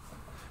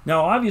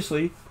 Now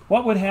obviously,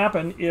 what would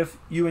happen if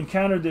you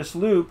encountered this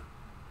loop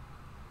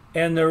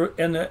and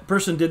the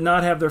person did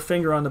not have their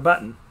finger on the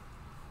button?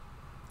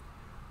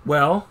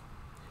 Well,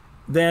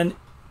 then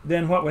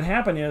what would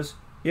happen is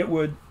it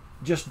would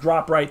just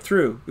drop right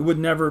through. It would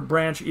never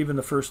branch even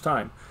the first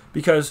time,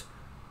 because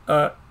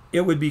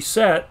it would be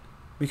set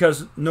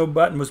because no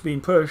button was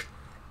being pushed,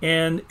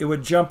 and it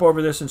would jump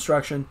over this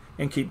instruction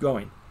and keep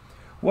going.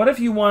 What if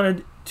you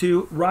wanted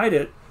to write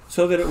it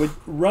so that it would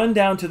run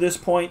down to this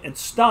point and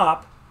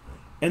stop,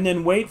 and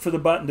then wait for the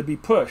button to be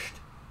pushed,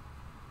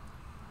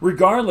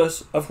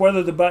 regardless of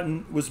whether the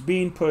button was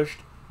being pushed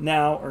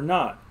now or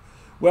not?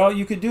 Well,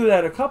 you could do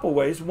that a couple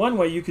ways. One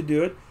way you could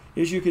do it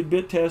is you could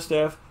bit test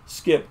F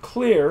skip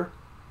clear,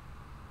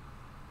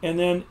 and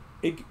then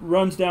it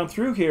runs down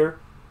through here.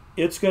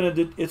 It's going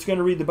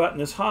to read the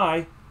button as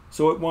high,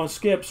 so it won't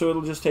skip, so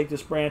it'll just take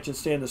this branch and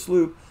stay in this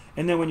loop,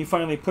 and then when you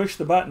finally push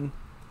the button,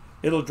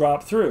 it'll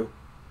drop through.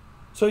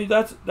 So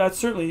that's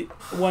certainly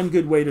one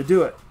good way to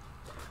do it.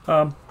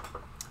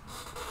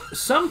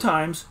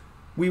 Sometimes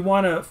we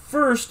want to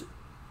first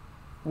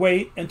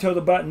wait until the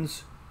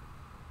button's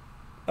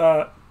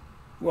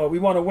we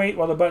want to wait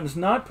while the button's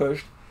not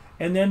pushed,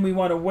 and then we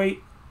want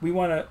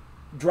to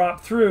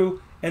drop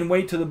through and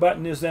wait till the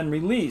button is then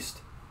released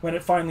when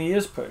it finally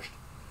is pushed.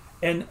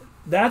 And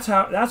that's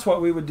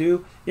what we would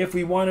do if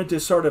we wanted to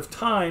sort of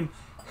time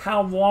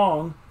how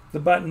long the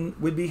button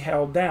would be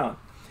held down.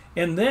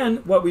 And then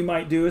what we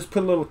might do is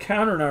put a little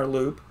counter in our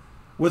loop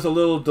with a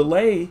little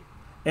delay,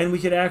 and we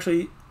could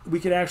actually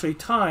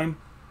time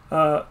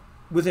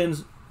within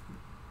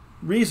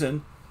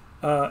reason.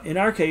 In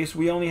our case,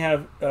 we only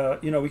have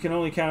we can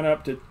only count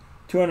up to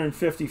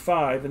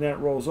 255, and then it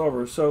rolls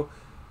over. So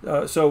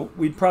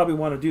we'd probably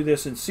want to do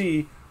this in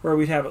C, where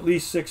we'd have at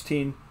least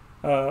 16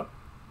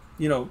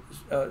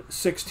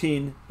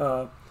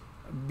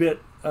 bit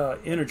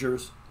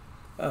integers,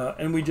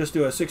 and we just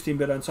do a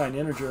 16-bit unsigned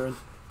integer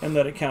and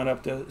let it count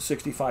up to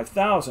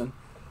 65,000.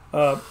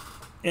 And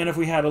if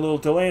we had a little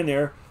delay in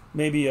there,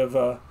 maybe of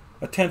a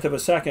tenth of a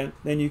second,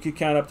 then you could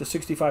count up to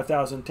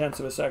 65,000 tenths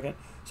of a second.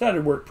 So that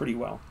would work pretty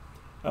well.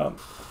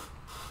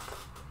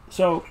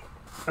 So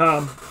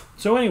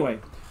anyway,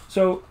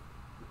 so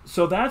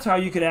that's how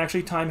you could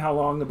actually time how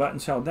long the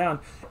button's held down.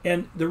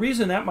 And the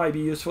reason that might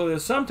be useful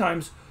is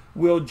sometimes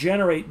we'll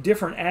generate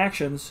different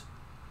actions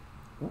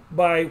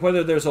by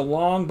whether there's a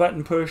long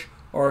button push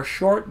or a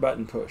short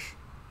button push.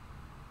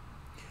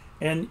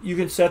 And you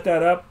can set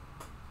that up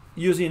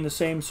using the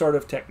same sort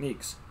of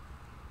techniques.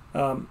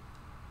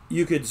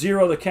 You could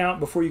zero the count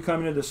before you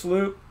come into this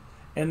loop,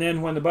 and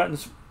then when the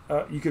button's,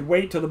 you could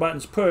wait till the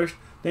button's pushed,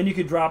 then you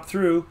could drop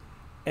through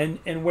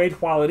and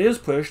wait while it is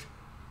pushed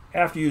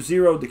after you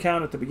zeroed the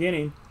count at the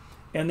beginning,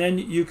 and then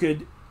you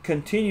could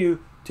continue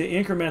to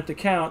increment the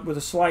count with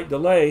a slight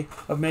delay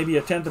of maybe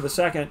a tenth of a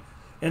second.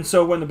 And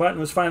so when the button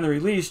was finally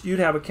released, you'd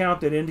have a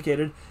count that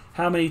indicated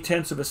how many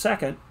tenths of a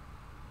second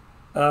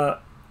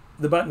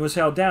the button was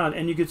held down.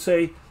 And you could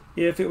say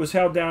if it was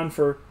held down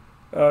for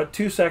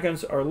 2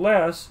 seconds or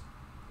less,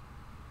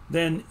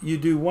 then you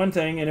do one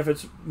thing, and if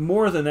it's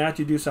more than that,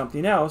 you do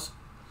something else.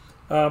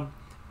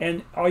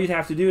 And all you'd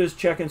have to do is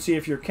check and see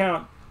if your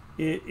count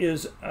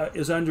is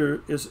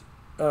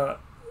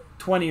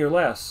 20 or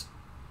less,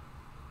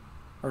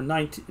 or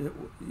 19,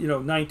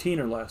 19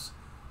 or less.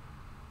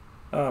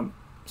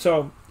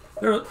 So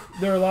there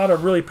are a lot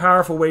of really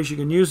powerful ways you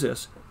can use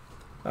this.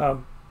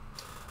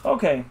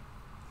 Okay,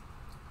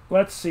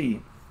 let's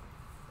see.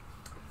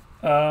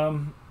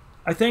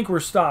 I think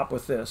we're stopped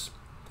with this,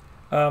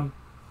 so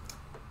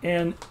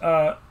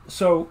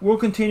we'll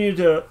continue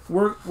to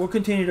work. We'll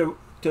continue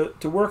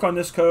to work on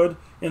this code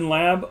in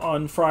lab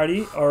on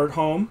Friday or at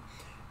home,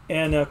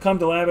 and come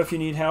to lab if you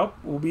need help.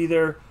 We'll be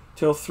there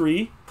till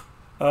 3.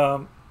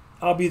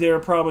 I'll be there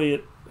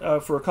probably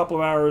for a couple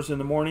of hours in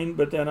the morning,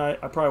 but then I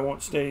probably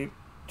won't stay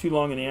too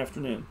long in the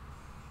afternoon.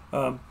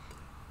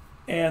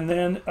 And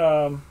then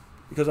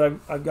because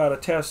I've got a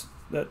test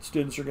that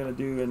students are going to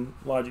do in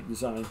logic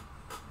design,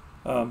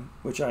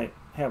 which I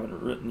haven't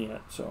written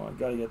yet, so I've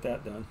got to get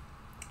that done.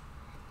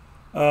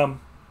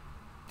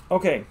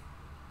 Okay.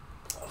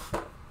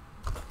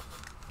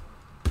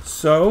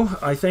 So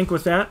I think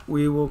with that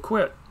we will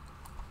quit.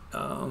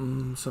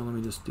 So let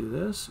me just do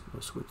this.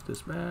 We'll switch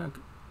this back.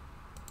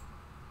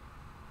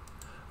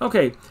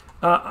 Okay.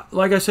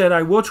 Like I said,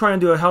 I will try and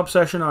do a help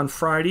session on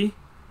Friday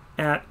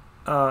at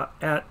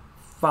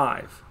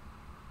 5.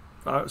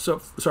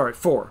 Sorry,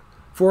 4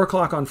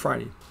 o'clock on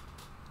Friday.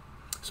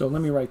 So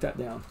let me write that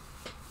down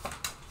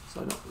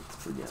so I don't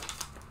forget.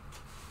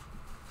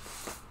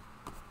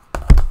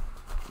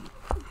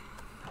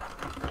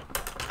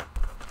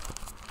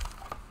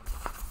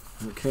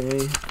 Okay,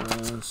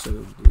 so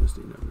DSD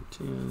number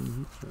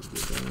 10. I'll do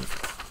that.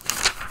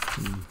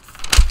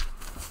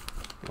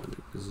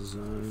 Logic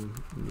design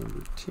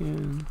number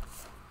 10,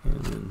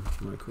 and then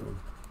micro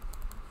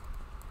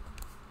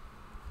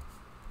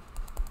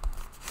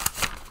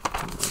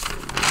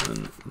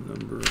 1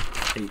 number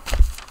 8.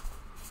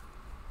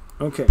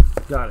 Okay,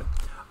 got it.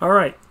 All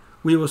right,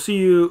 we will see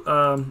you.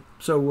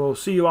 So we'll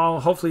see you all.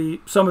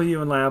 Hopefully, some of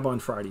you in lab on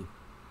Friday.